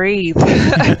can't breathe.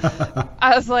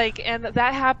 I was like, and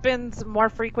that happens more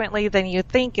frequently than you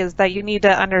think, is that you need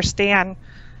to understand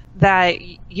that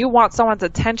you want someone's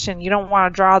attention. You don't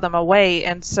want to draw them away.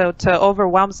 And so to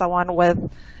overwhelm someone with,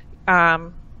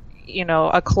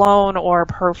 a cologne or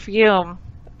perfume,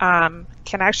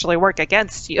 can actually work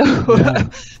against you. Yeah.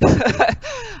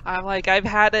 I'm like, I've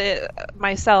had it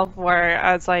myself where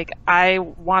I was like, I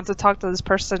want to talk to this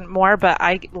person more, but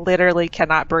I literally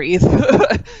cannot breathe.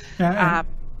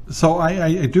 So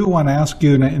I do want to ask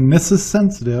you, and this is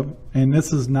sensitive, and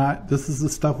this is the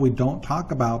stuff we don't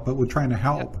talk about, but we're trying to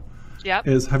help. Yep.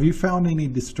 Is, have you found any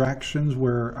distractions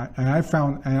where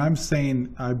I'm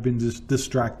saying I've been just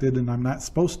distracted and I'm not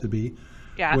supposed to be,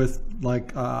 with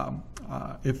like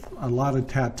if a lot of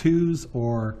tattoos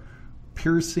or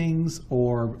piercings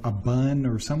or a bun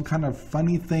or some kind of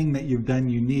funny thing that you've done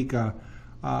unique,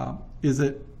 is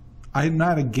it, I'm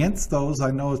not against those,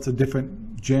 I know it's a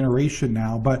different generation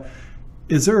now, but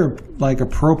is there like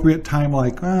appropriate time,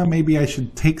 like maybe I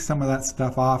should take some of that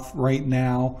stuff off right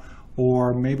now,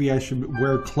 or maybe I should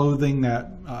wear clothing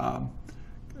that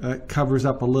covers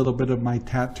up a little bit of my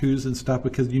tattoos and stuff,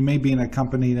 because you may be in a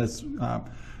company that's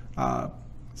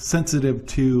sensitive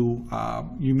to,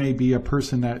 you may be a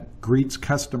person that greets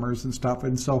customers and stuff,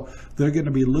 and so they're going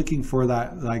to be looking for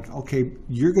that, like, okay,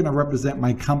 you're going to represent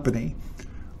my company,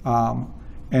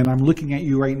 and I'm looking at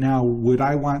you right now, would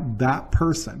I want that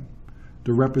person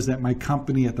to represent my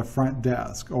company at the front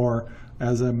desk or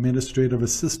as an administrative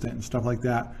assistant and stuff like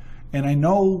that? And I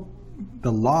know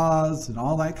the laws and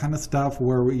all that kind of stuff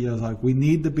where we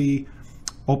need to be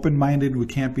open-minded, we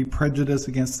can't be prejudiced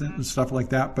against it and stuff like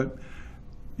that, but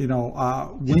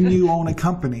when you own a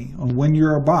company, or when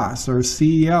you're a boss or a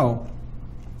CEO,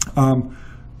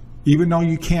 even though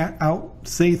you can't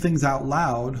say things out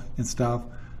loud and stuff,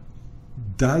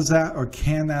 does that or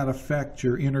can that affect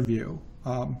your interview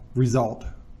result?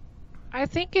 I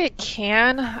think it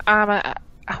can.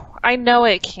 I know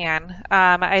it can.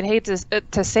 I'd hate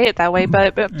to say it that way,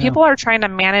 but people are trying to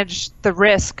manage the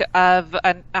risk of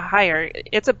a hire.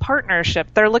 It's a partnership.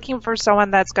 They're looking for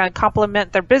someone that's going to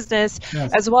complement their business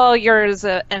as well as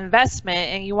an investment,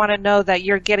 and you want to know that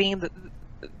you're getting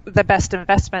the best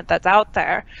investment that's out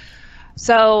there.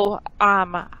 So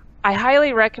I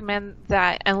highly recommend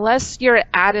that, unless you're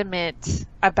adamant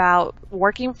about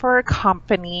working for a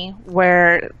company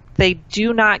where they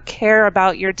do not care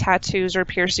about your tattoos or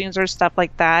piercings or stuff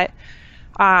like that,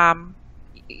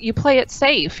 you play it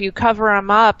safe. You cover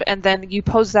them up, and then you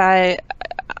pose that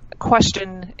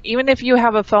question. Even if you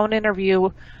have a phone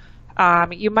interview,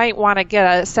 you might want to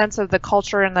get a sense of the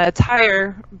culture and the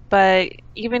attire, but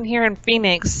even here in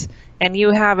Phoenix, and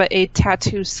you have a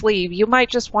tattoo sleeve, you might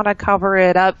just want to cover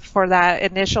it up for that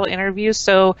initial interview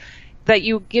so that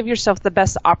you give yourself the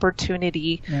best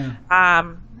opportunity.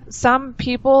 Some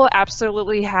people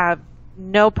absolutely have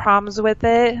no problems with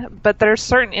it, but there are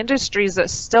certain industries that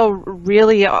still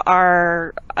really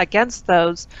are against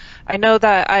those. I know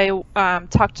that I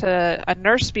talked to a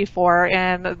nurse before,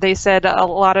 and they said a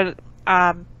lot of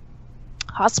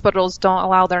hospitals don't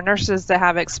allow their nurses to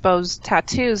have exposed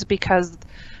tattoos because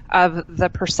of the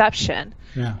perception.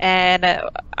 And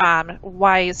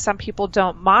why some people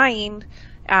don't mind,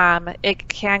 it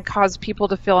can cause people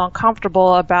to feel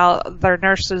uncomfortable about their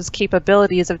nurses'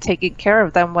 capabilities of taking care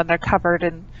of them when they're covered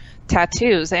in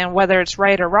tattoos. And whether it's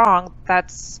right or wrong,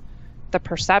 that's the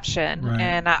perception.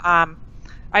 And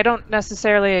I don't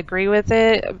necessarily agree with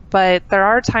it, but there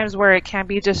are times where it can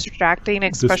be distracting,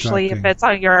 especially if it's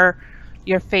on your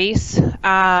face.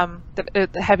 The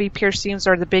heavy piercings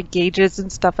or the big gauges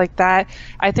and stuff like that,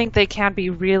 I think they can be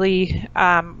really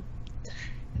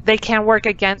they can work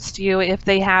against you if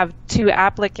they have two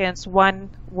applicants, one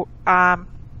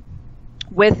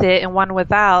with it and one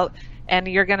without, and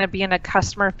you're going to be in a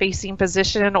customer facing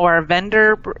position or a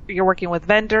vendor, you're working with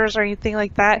vendors or anything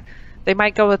like that. They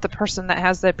might go with the person that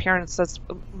has the appearance that's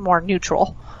more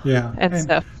neutral. And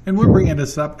stuff. And we're bringing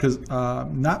this up because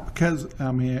not because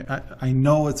I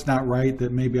know it's not right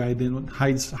that maybe I didn't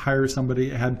hire somebody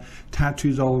that had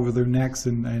tattoos all over their necks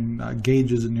and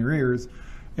gauges in their ears,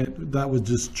 that was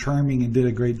just charming and did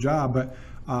a great job. But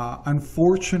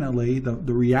unfortunately,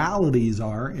 the realities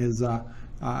is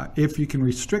if you can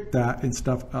restrict that and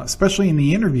stuff, especially in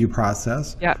the interview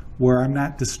process, where I'm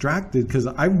not distracted, because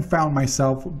I've found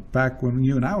myself back when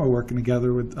you and I were working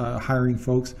together with hiring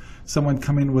folks, someone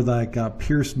come in with like a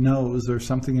pierced nose or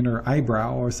something in her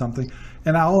eyebrow or something,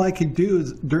 and all I could do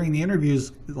is during the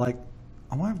interviews, like,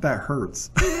 I wonder if that hurts.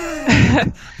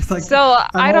 It's like, so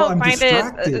I don't I'm find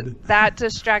distracted. it that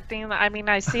distracting. I mean,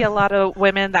 I see a lot of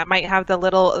women that might have the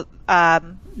little,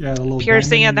 the little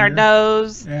piercing in their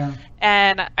nose. Yeah.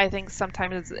 And I think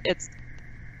sometimes it's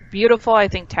beautiful. I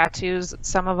think tattoos,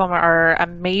 some of them are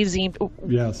amazing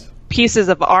pieces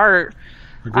of art.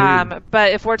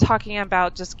 But if we're talking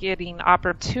about just getting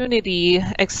opportunity,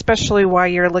 especially while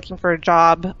you're looking for a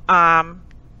job,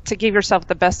 to give yourself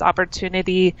the best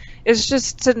opportunity is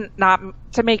just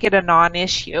to make it a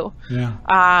non-issue.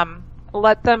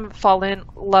 Let them fall in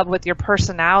love with your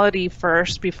personality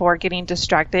first before getting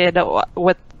distracted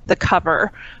with the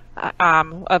cover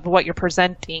of what you're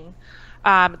presenting.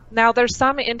 Now, there's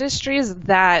some industries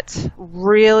that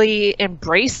really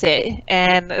embrace it,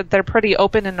 and they're pretty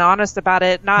open and honest about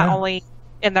it, not only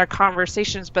in their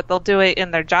conversations, but they'll do it in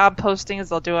their job postings,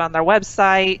 they'll do it on their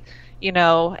website,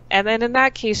 and then in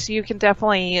that case, you can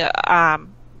definitely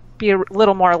be a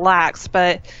little more lax.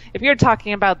 But if you're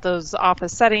talking about those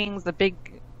office settings, the big,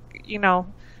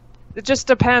 it just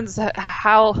depends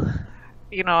how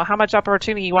much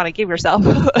opportunity you want to give yourself.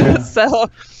 So,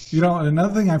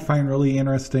 another thing I find really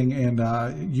interesting,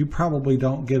 and you probably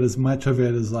don't get as much of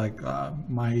it as like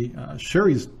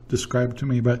Sherry's described to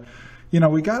me, but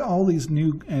we got all these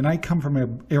new, and I come from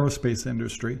an aerospace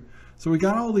industry, so we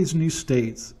got all these new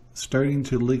states starting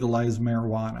to legalize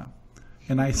marijuana.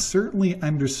 And I certainly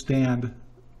understand,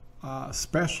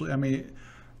 especially, I mean,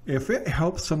 if it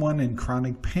helps someone in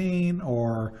chronic pain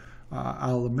or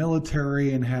out of the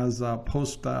military and has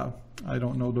post, I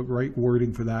don't know the right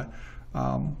wording for that,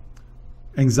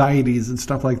 anxieties and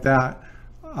stuff like that,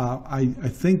 I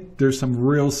think there's some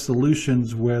real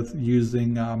solutions with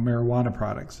using marijuana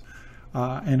products.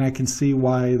 And I can see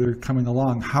why they're coming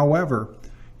along. However,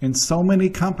 in so many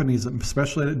companies,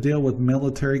 especially that deal with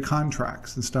military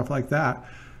contracts and stuff like that,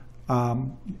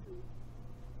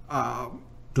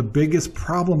 the biggest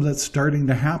problem that's starting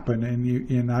to happen,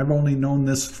 and I've only known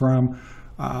this from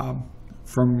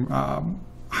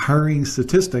hiring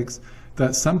statistics,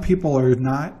 that some people are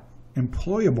not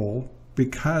employable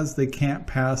because they can't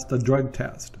pass the drug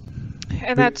test.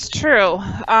 And that's true.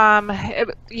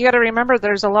 You got to remember,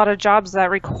 there's a lot of jobs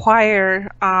that require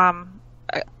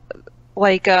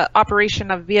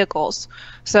operation of vehicles.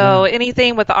 So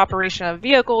anything with the operation of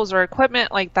vehicles or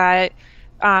equipment like that,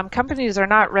 companies are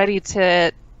not ready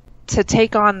to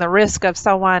take on the risk of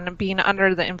someone being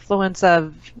under the influence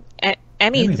of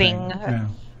anything.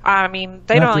 I mean,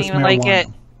 they don't even like it.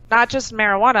 Not just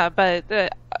marijuana,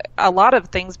 but a lot of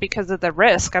things because of the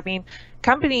risk. I mean,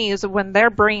 companies, when they're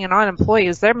bringing on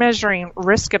employees, they're measuring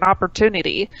risk and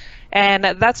opportunity. And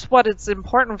that's what it's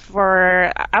important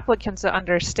for applicants to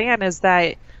understand, is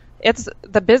that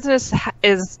the business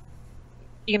is,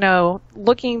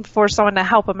 looking for someone to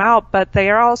help them out, but they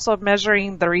are also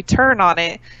measuring the return on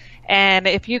it. And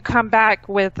if you come back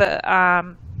with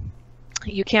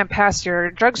you can't pass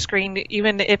your drug screen,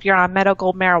 even if you're on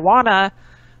medical marijuana,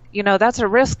 that's a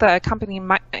risk that a company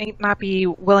might not be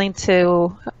willing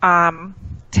to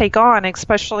take on,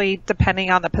 especially depending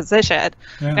on the position.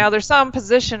 Now, there's some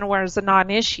position where it's a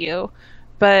non-issue,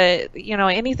 but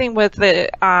anything with the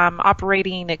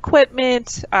operating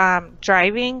equipment,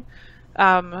 driving,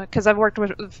 because I've worked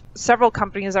with several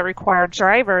companies that require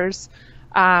drivers.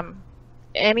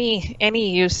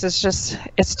 Any use is just,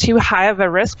 it's too high of a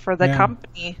risk for the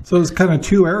company. So it's kind of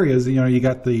two areas. You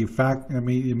got the fact, I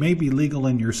mean, it may be legal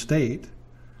in your state,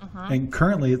 and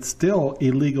currently it's still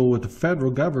illegal with the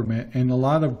federal government. And a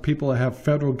lot of people that have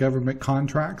federal government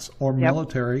contracts or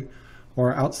military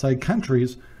or outside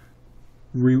countries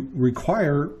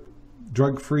require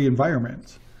drug-free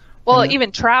environments. Well,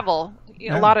 even travel.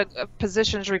 A lot of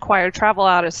positions require travel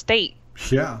out of state.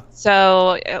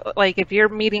 So, like, if you're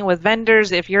meeting with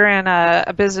vendors, if you're in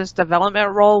a business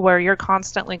development role where you're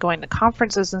constantly going to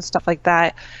conferences and stuff like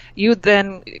that, you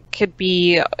then could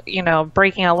be,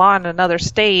 breaking a law in another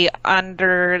state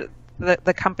under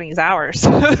the company's hours.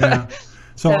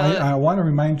 So I want to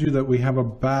remind you that we have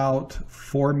about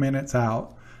 4 minutes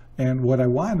out. And what I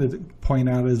wanted to point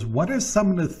out is, what are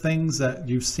some of the things that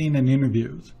you've seen in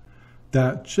interviews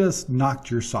that just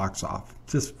knocked your socks off?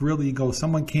 Just really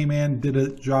someone came in, did a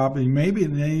job, and maybe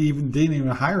they didn't even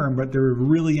hire them, but they were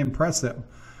really impressive.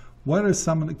 what are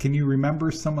some of the, can you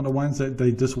remember some of the ones that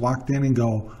they just walked in and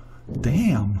go,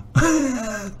 damn?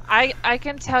 I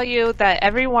can tell you that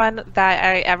everyone that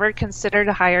I ever considered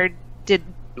hired did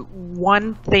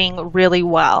one thing really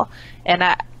well. And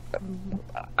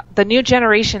the new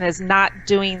generation is not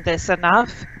doing this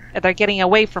enough. They're getting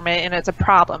away from it, and it's a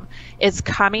problem. It's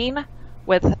coming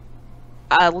with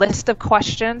a list of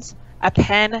questions, a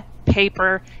pen,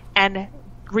 paper, and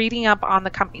reading up on the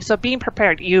company. So being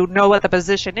prepared. You know what the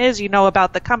position is, you know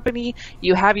about the company,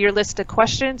 you have your list of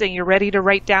questions, and you're ready to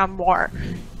write down more.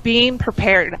 Being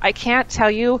prepared. I can't tell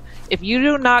you, if you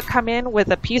do not come in with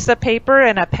a piece of paper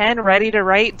and a pen ready to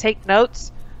write, take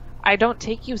notes, I don't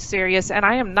take you serious, and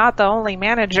I am not the only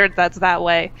manager that's that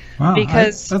way. Wow,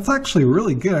 because that's actually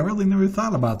really good. I really never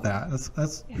thought about that.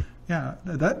 That's yeah,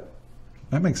 that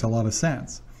makes a lot of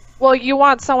sense. Well, you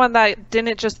want someone that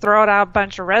didn't just throw out a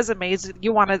bunch of resumes.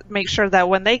 You want to make sure that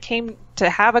when they came to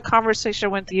have a conversation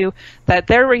with you, that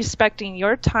they're respecting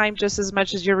your time just as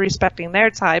much as you're respecting their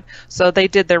time. So they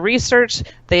did their research,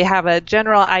 they have a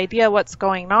general idea what's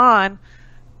going on,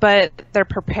 but they're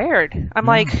prepared. I'm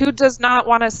like, who does not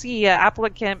want to see an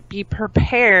applicant be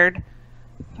prepared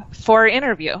for an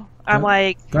interview? I'm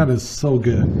like, that is so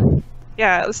good.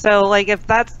 Yeah, so like if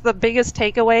that's the biggest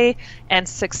takeaway and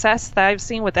success that I've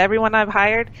seen with everyone I've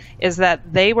hired is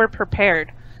that they were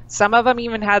prepared. Some of them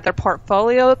even had their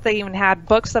portfolio. They even had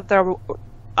books of their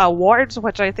awards,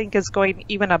 which I think is going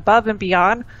even above and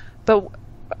beyond. But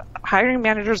hiring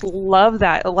managers love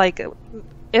that. Like,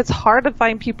 it's hard to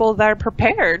find people that are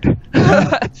prepared.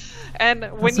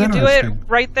 And when you do it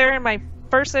right there in my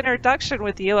first introduction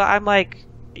with you, I'm like,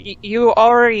 you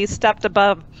already stepped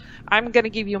above. I'm going to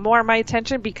give you more of my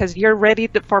attention because you're ready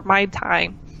for my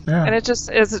time. Yeah. And it's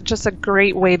just a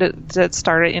great way to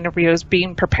start an interview, is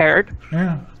being prepared.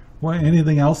 Yeah. Well,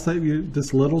 anything else that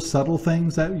just little subtle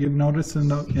things that you've noticed in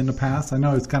the past? I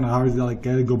know it's kind of hard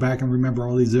to go back and remember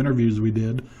all these interviews we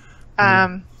did.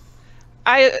 The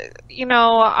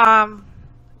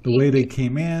way they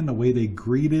came in, the way they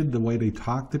greeted, the way they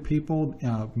talked to people,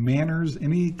 manners,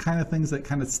 any kind of things that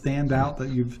kind of stand out that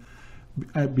you've.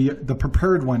 The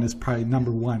prepared one is probably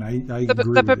number one. I agree.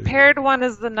 The prepared one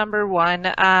is the number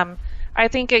one. I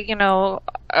think I know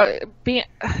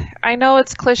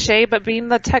it's cliche, but being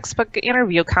the textbook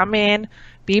interview, come in,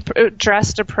 be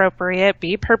dressed appropriate,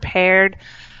 be prepared.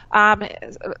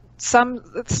 Some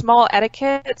small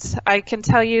etiquettes. I can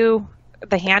tell you,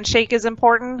 the handshake is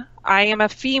important. I am a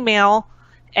female,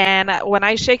 and when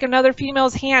I shake another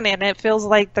female's hand, and it feels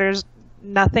like there's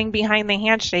nothing behind the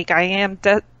handshake,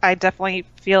 I definitely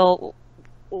feel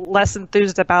less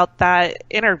enthused about that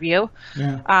interview.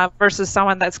 Yeah. Versus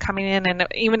someone that's coming in and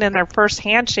even in their first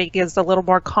handshake is a little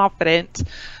more confident.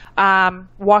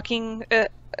 Walking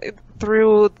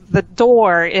through the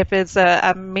door, if it's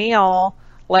a male,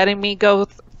 letting me go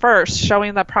first,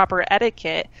 showing the proper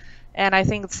etiquette. And I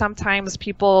think sometimes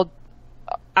people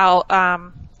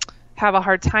have a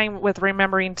hard time with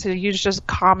remembering to use just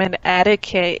common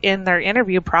etiquette in their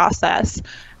interview process,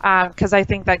 because I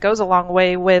think that goes a long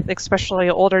way with especially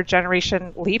older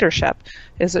generation leadership,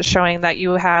 is it showing that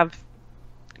you have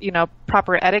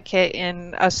proper etiquette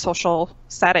in a social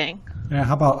setting. Yeah,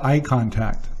 how about eye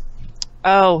contact?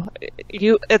 Oh,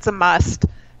 it's a must.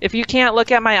 If you can't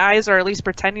look at my eyes or at least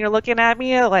pretend you're looking at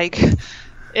me,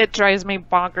 it drives me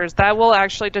bonkers. That will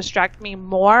actually distract me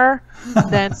more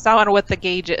than someone with the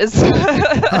gauges.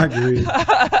 I agree.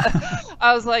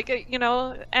 I was like,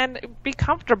 and be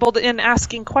comfortable in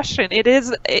asking questions.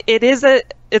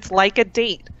 It's like a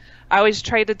date. I always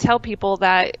try to tell people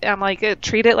that, I'm like,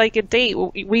 treat it like a date.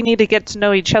 We need to get to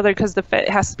know each other because the fit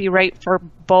has to be right for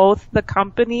both the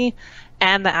company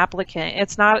and the applicant.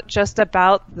 It's not just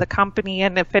about the company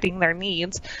and it fitting their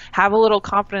needs. Have a little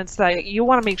confidence that you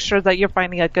want to make sure that you're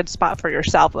finding a good spot for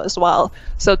yourself as well.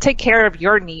 So take care of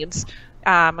your needs.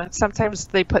 Sometimes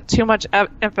they put too much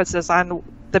emphasis on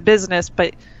the business,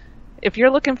 but if you're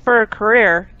looking for a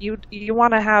career, you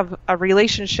want to have a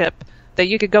relationship that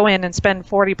you could go in and spend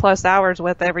 40 plus hours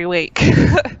with every week.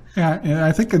 Yeah, and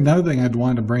I think another thing I'd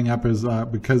want to bring up is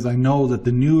because I know that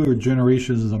the newer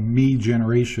generation is a me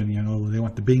generation. They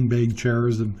want the bing bag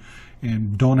chairs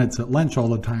and donuts at lunch all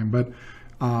the time. But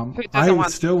I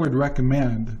still would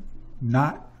recommend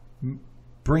not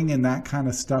bringing that kind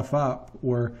of stuff up.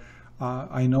 Where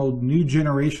I know new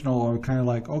generational are kind of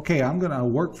like, okay, I'm going to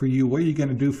work for you. What are you going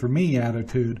to do for me?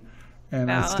 Attitude.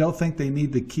 And I still think they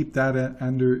need to keep that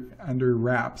under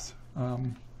wraps.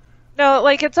 No,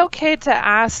 it's okay to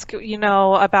ask,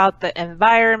 about the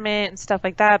environment and stuff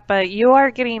like that, but you are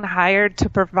getting hired to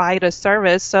provide a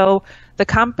service. So the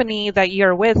company that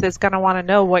you're with is going to want to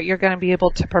know what you're going to be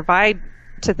able to provide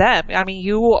to them. I mean,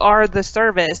 you are the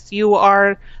service. You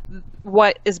are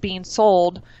what is being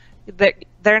sold.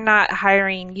 They're not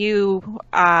hiring you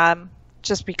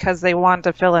just because they want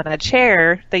to fill in a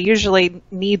chair. They usually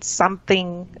need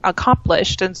something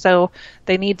accomplished, and so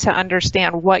they need to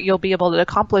understand what you'll be able to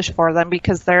accomplish for them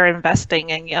because they're investing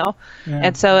in you. Yeah.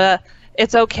 And so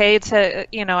it's okay to,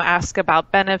 ask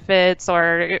about benefits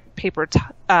or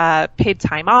paid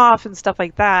time off and stuff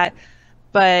like that,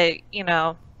 but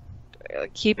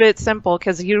keep it simple,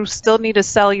 because you still need to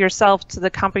sell yourself to the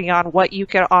company on what you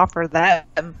can offer them.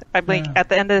 At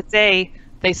the end of the day,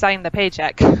 they sign the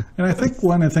paycheck. And I think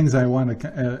one of the things I want to,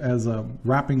 as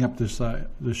wrapping up this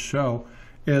show,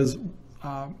 is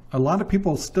a lot of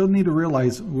people still need to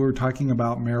realize, we're talking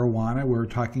about marijuana, we're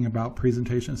talking about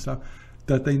presentation stuff,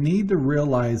 that they need to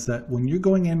realize that when you're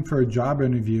going in for a job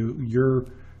interview, you're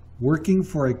working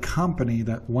for a company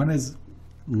that, one, is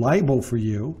liable for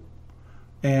you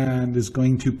and is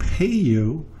going to pay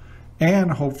you,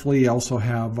 and hopefully also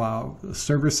have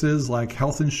services like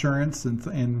health insurance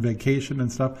and vacation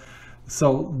and stuff.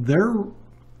 So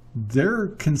their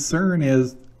concern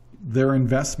is their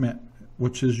investment,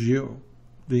 which is you,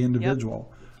 the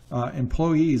individual. Yep.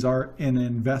 Employees are an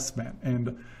investment,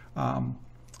 and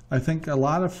I think a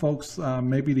lot of folks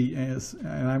and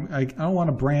I don't want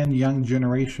to brand young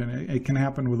generation. It can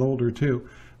happen with older too,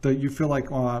 that you feel like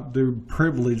they're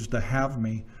privileged to have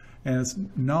me. And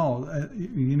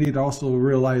you need to also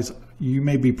realize you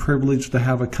may be privileged to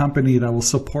have a company that will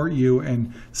support you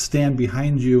and stand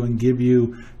behind you and give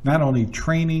you not only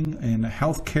training and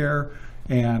health care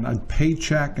and a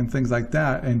paycheck and things like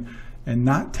that, and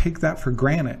not take that for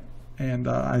granted. And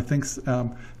I think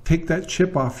take that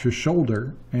chip off your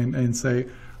shoulder and say,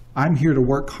 I'm here to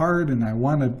work hard and I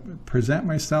want to present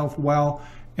myself well.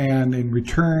 And in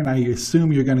return, I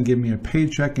assume you're going to give me a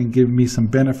paycheck and give me some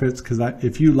benefits, because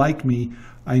if you like me,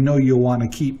 I know you'll want to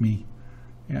keep me.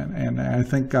 And I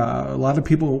think a lot of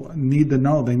people need to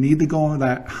know, they need to go on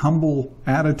that humble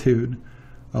attitude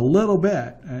a little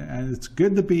bit. And it's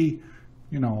good to be,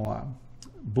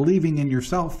 believing in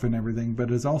yourself and everything,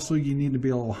 but it's also, you need to be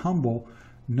a little humble,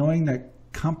 knowing that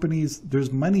companies,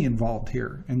 there's money involved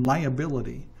here and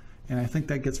liability. And I think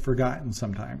that gets forgotten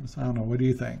sometimes. I don't know. What do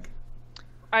you think?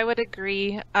 I would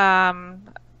agree.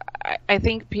 I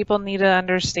think people need to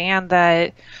understand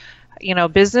that,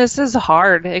 business is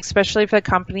hard, especially if a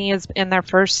company is in their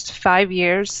first 5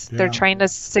 years. Yeah. They're trying to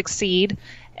succeed,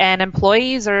 and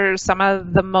employees are some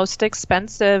of the most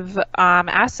expensive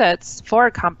assets for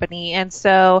a company. And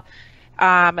so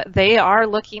they are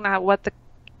looking at what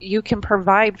you can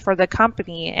provide for the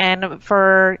company. And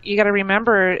you got to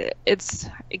remember, it's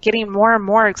getting more and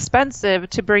more expensive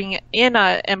to bring in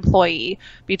an employee,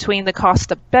 between the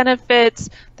cost of benefits,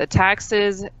 the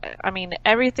taxes,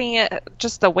 everything,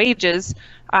 just the wages,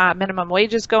 minimum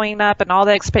wages going up, and all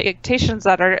the expectations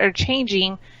that are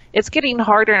changing. It's getting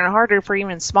harder and harder for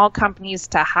even small companies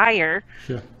to hire.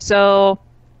 Sure. So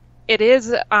it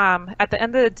is, at the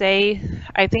end of the day,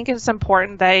 I think it's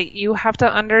important that you have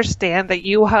to understand that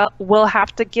you will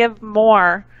have to give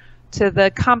more to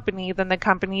the company than the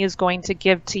company is going to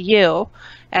give to you.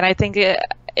 And I think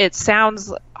it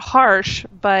sounds harsh,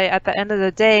 but at the end of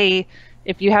the day,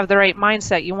 if you have the right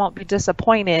mindset, you won't be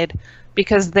disappointed,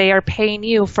 because they are paying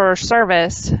you for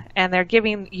service and they're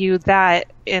giving you that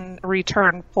in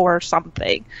return for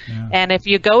something. Yeah. And if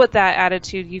you go with that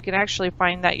attitude, you can actually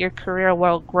find that your career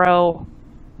will grow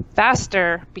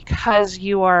faster, because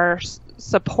you are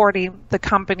supporting the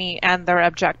company and their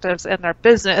objectives and their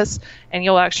business, and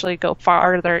you'll actually go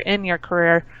farther in your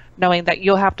career knowing that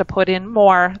you'll have to put in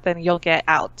more than you'll get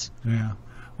out. Yeah.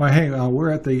 Well, hey,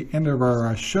 we're at the end of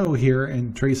our show here,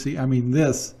 and Tracy,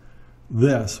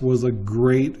 this was a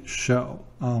great show.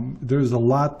 There's a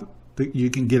lot that you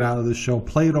can get out of the show.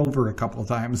 Play it over a couple of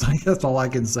times. That's all I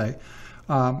can say.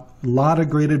 A lot of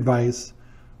great advice.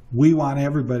 We want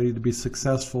everybody to be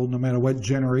successful, no matter what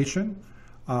generation.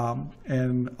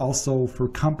 And also for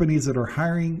companies that are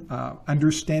hiring,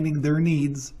 understanding their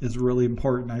needs is really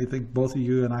important. I think both of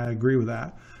you and I agree with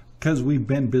that, because we've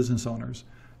been business owners.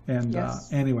 And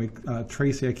yes. Anyway,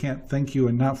 Tracy, I can't thank you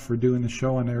enough for doing the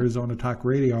show on Arizona Talk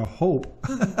Radio. I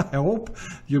hope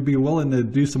you'll be willing to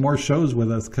do some more shows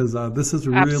with us, because this is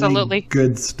really Absolutely.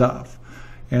 Good stuff.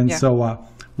 And yeah. So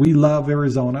we love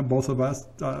Arizona, both of us.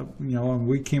 And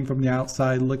we came from the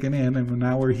outside looking in, and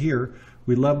now we're here.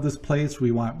 We love this place.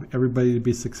 We want everybody to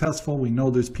be successful. We know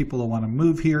there's people that want to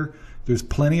move here. There's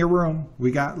plenty of room.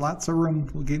 We got lots of room.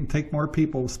 We can take more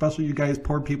people, especially you guys,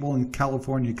 poor people in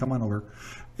California. Come on over.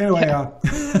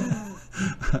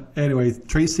 Anyway,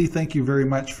 Tracy, thank you very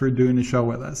much for doing the show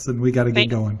with us, and we got to get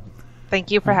going. Thank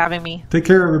you for having me. Take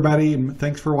care, everybody, and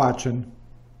thanks for watching.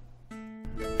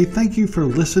 Thank you for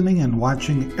listening and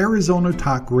watching Arizona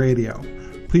Talk Radio.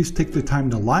 Please take the time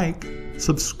to like,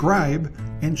 subscribe,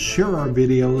 and share our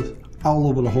videos all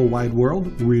over the whole wide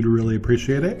world. We'd really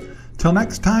appreciate it. Till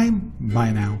next time,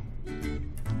 bye now.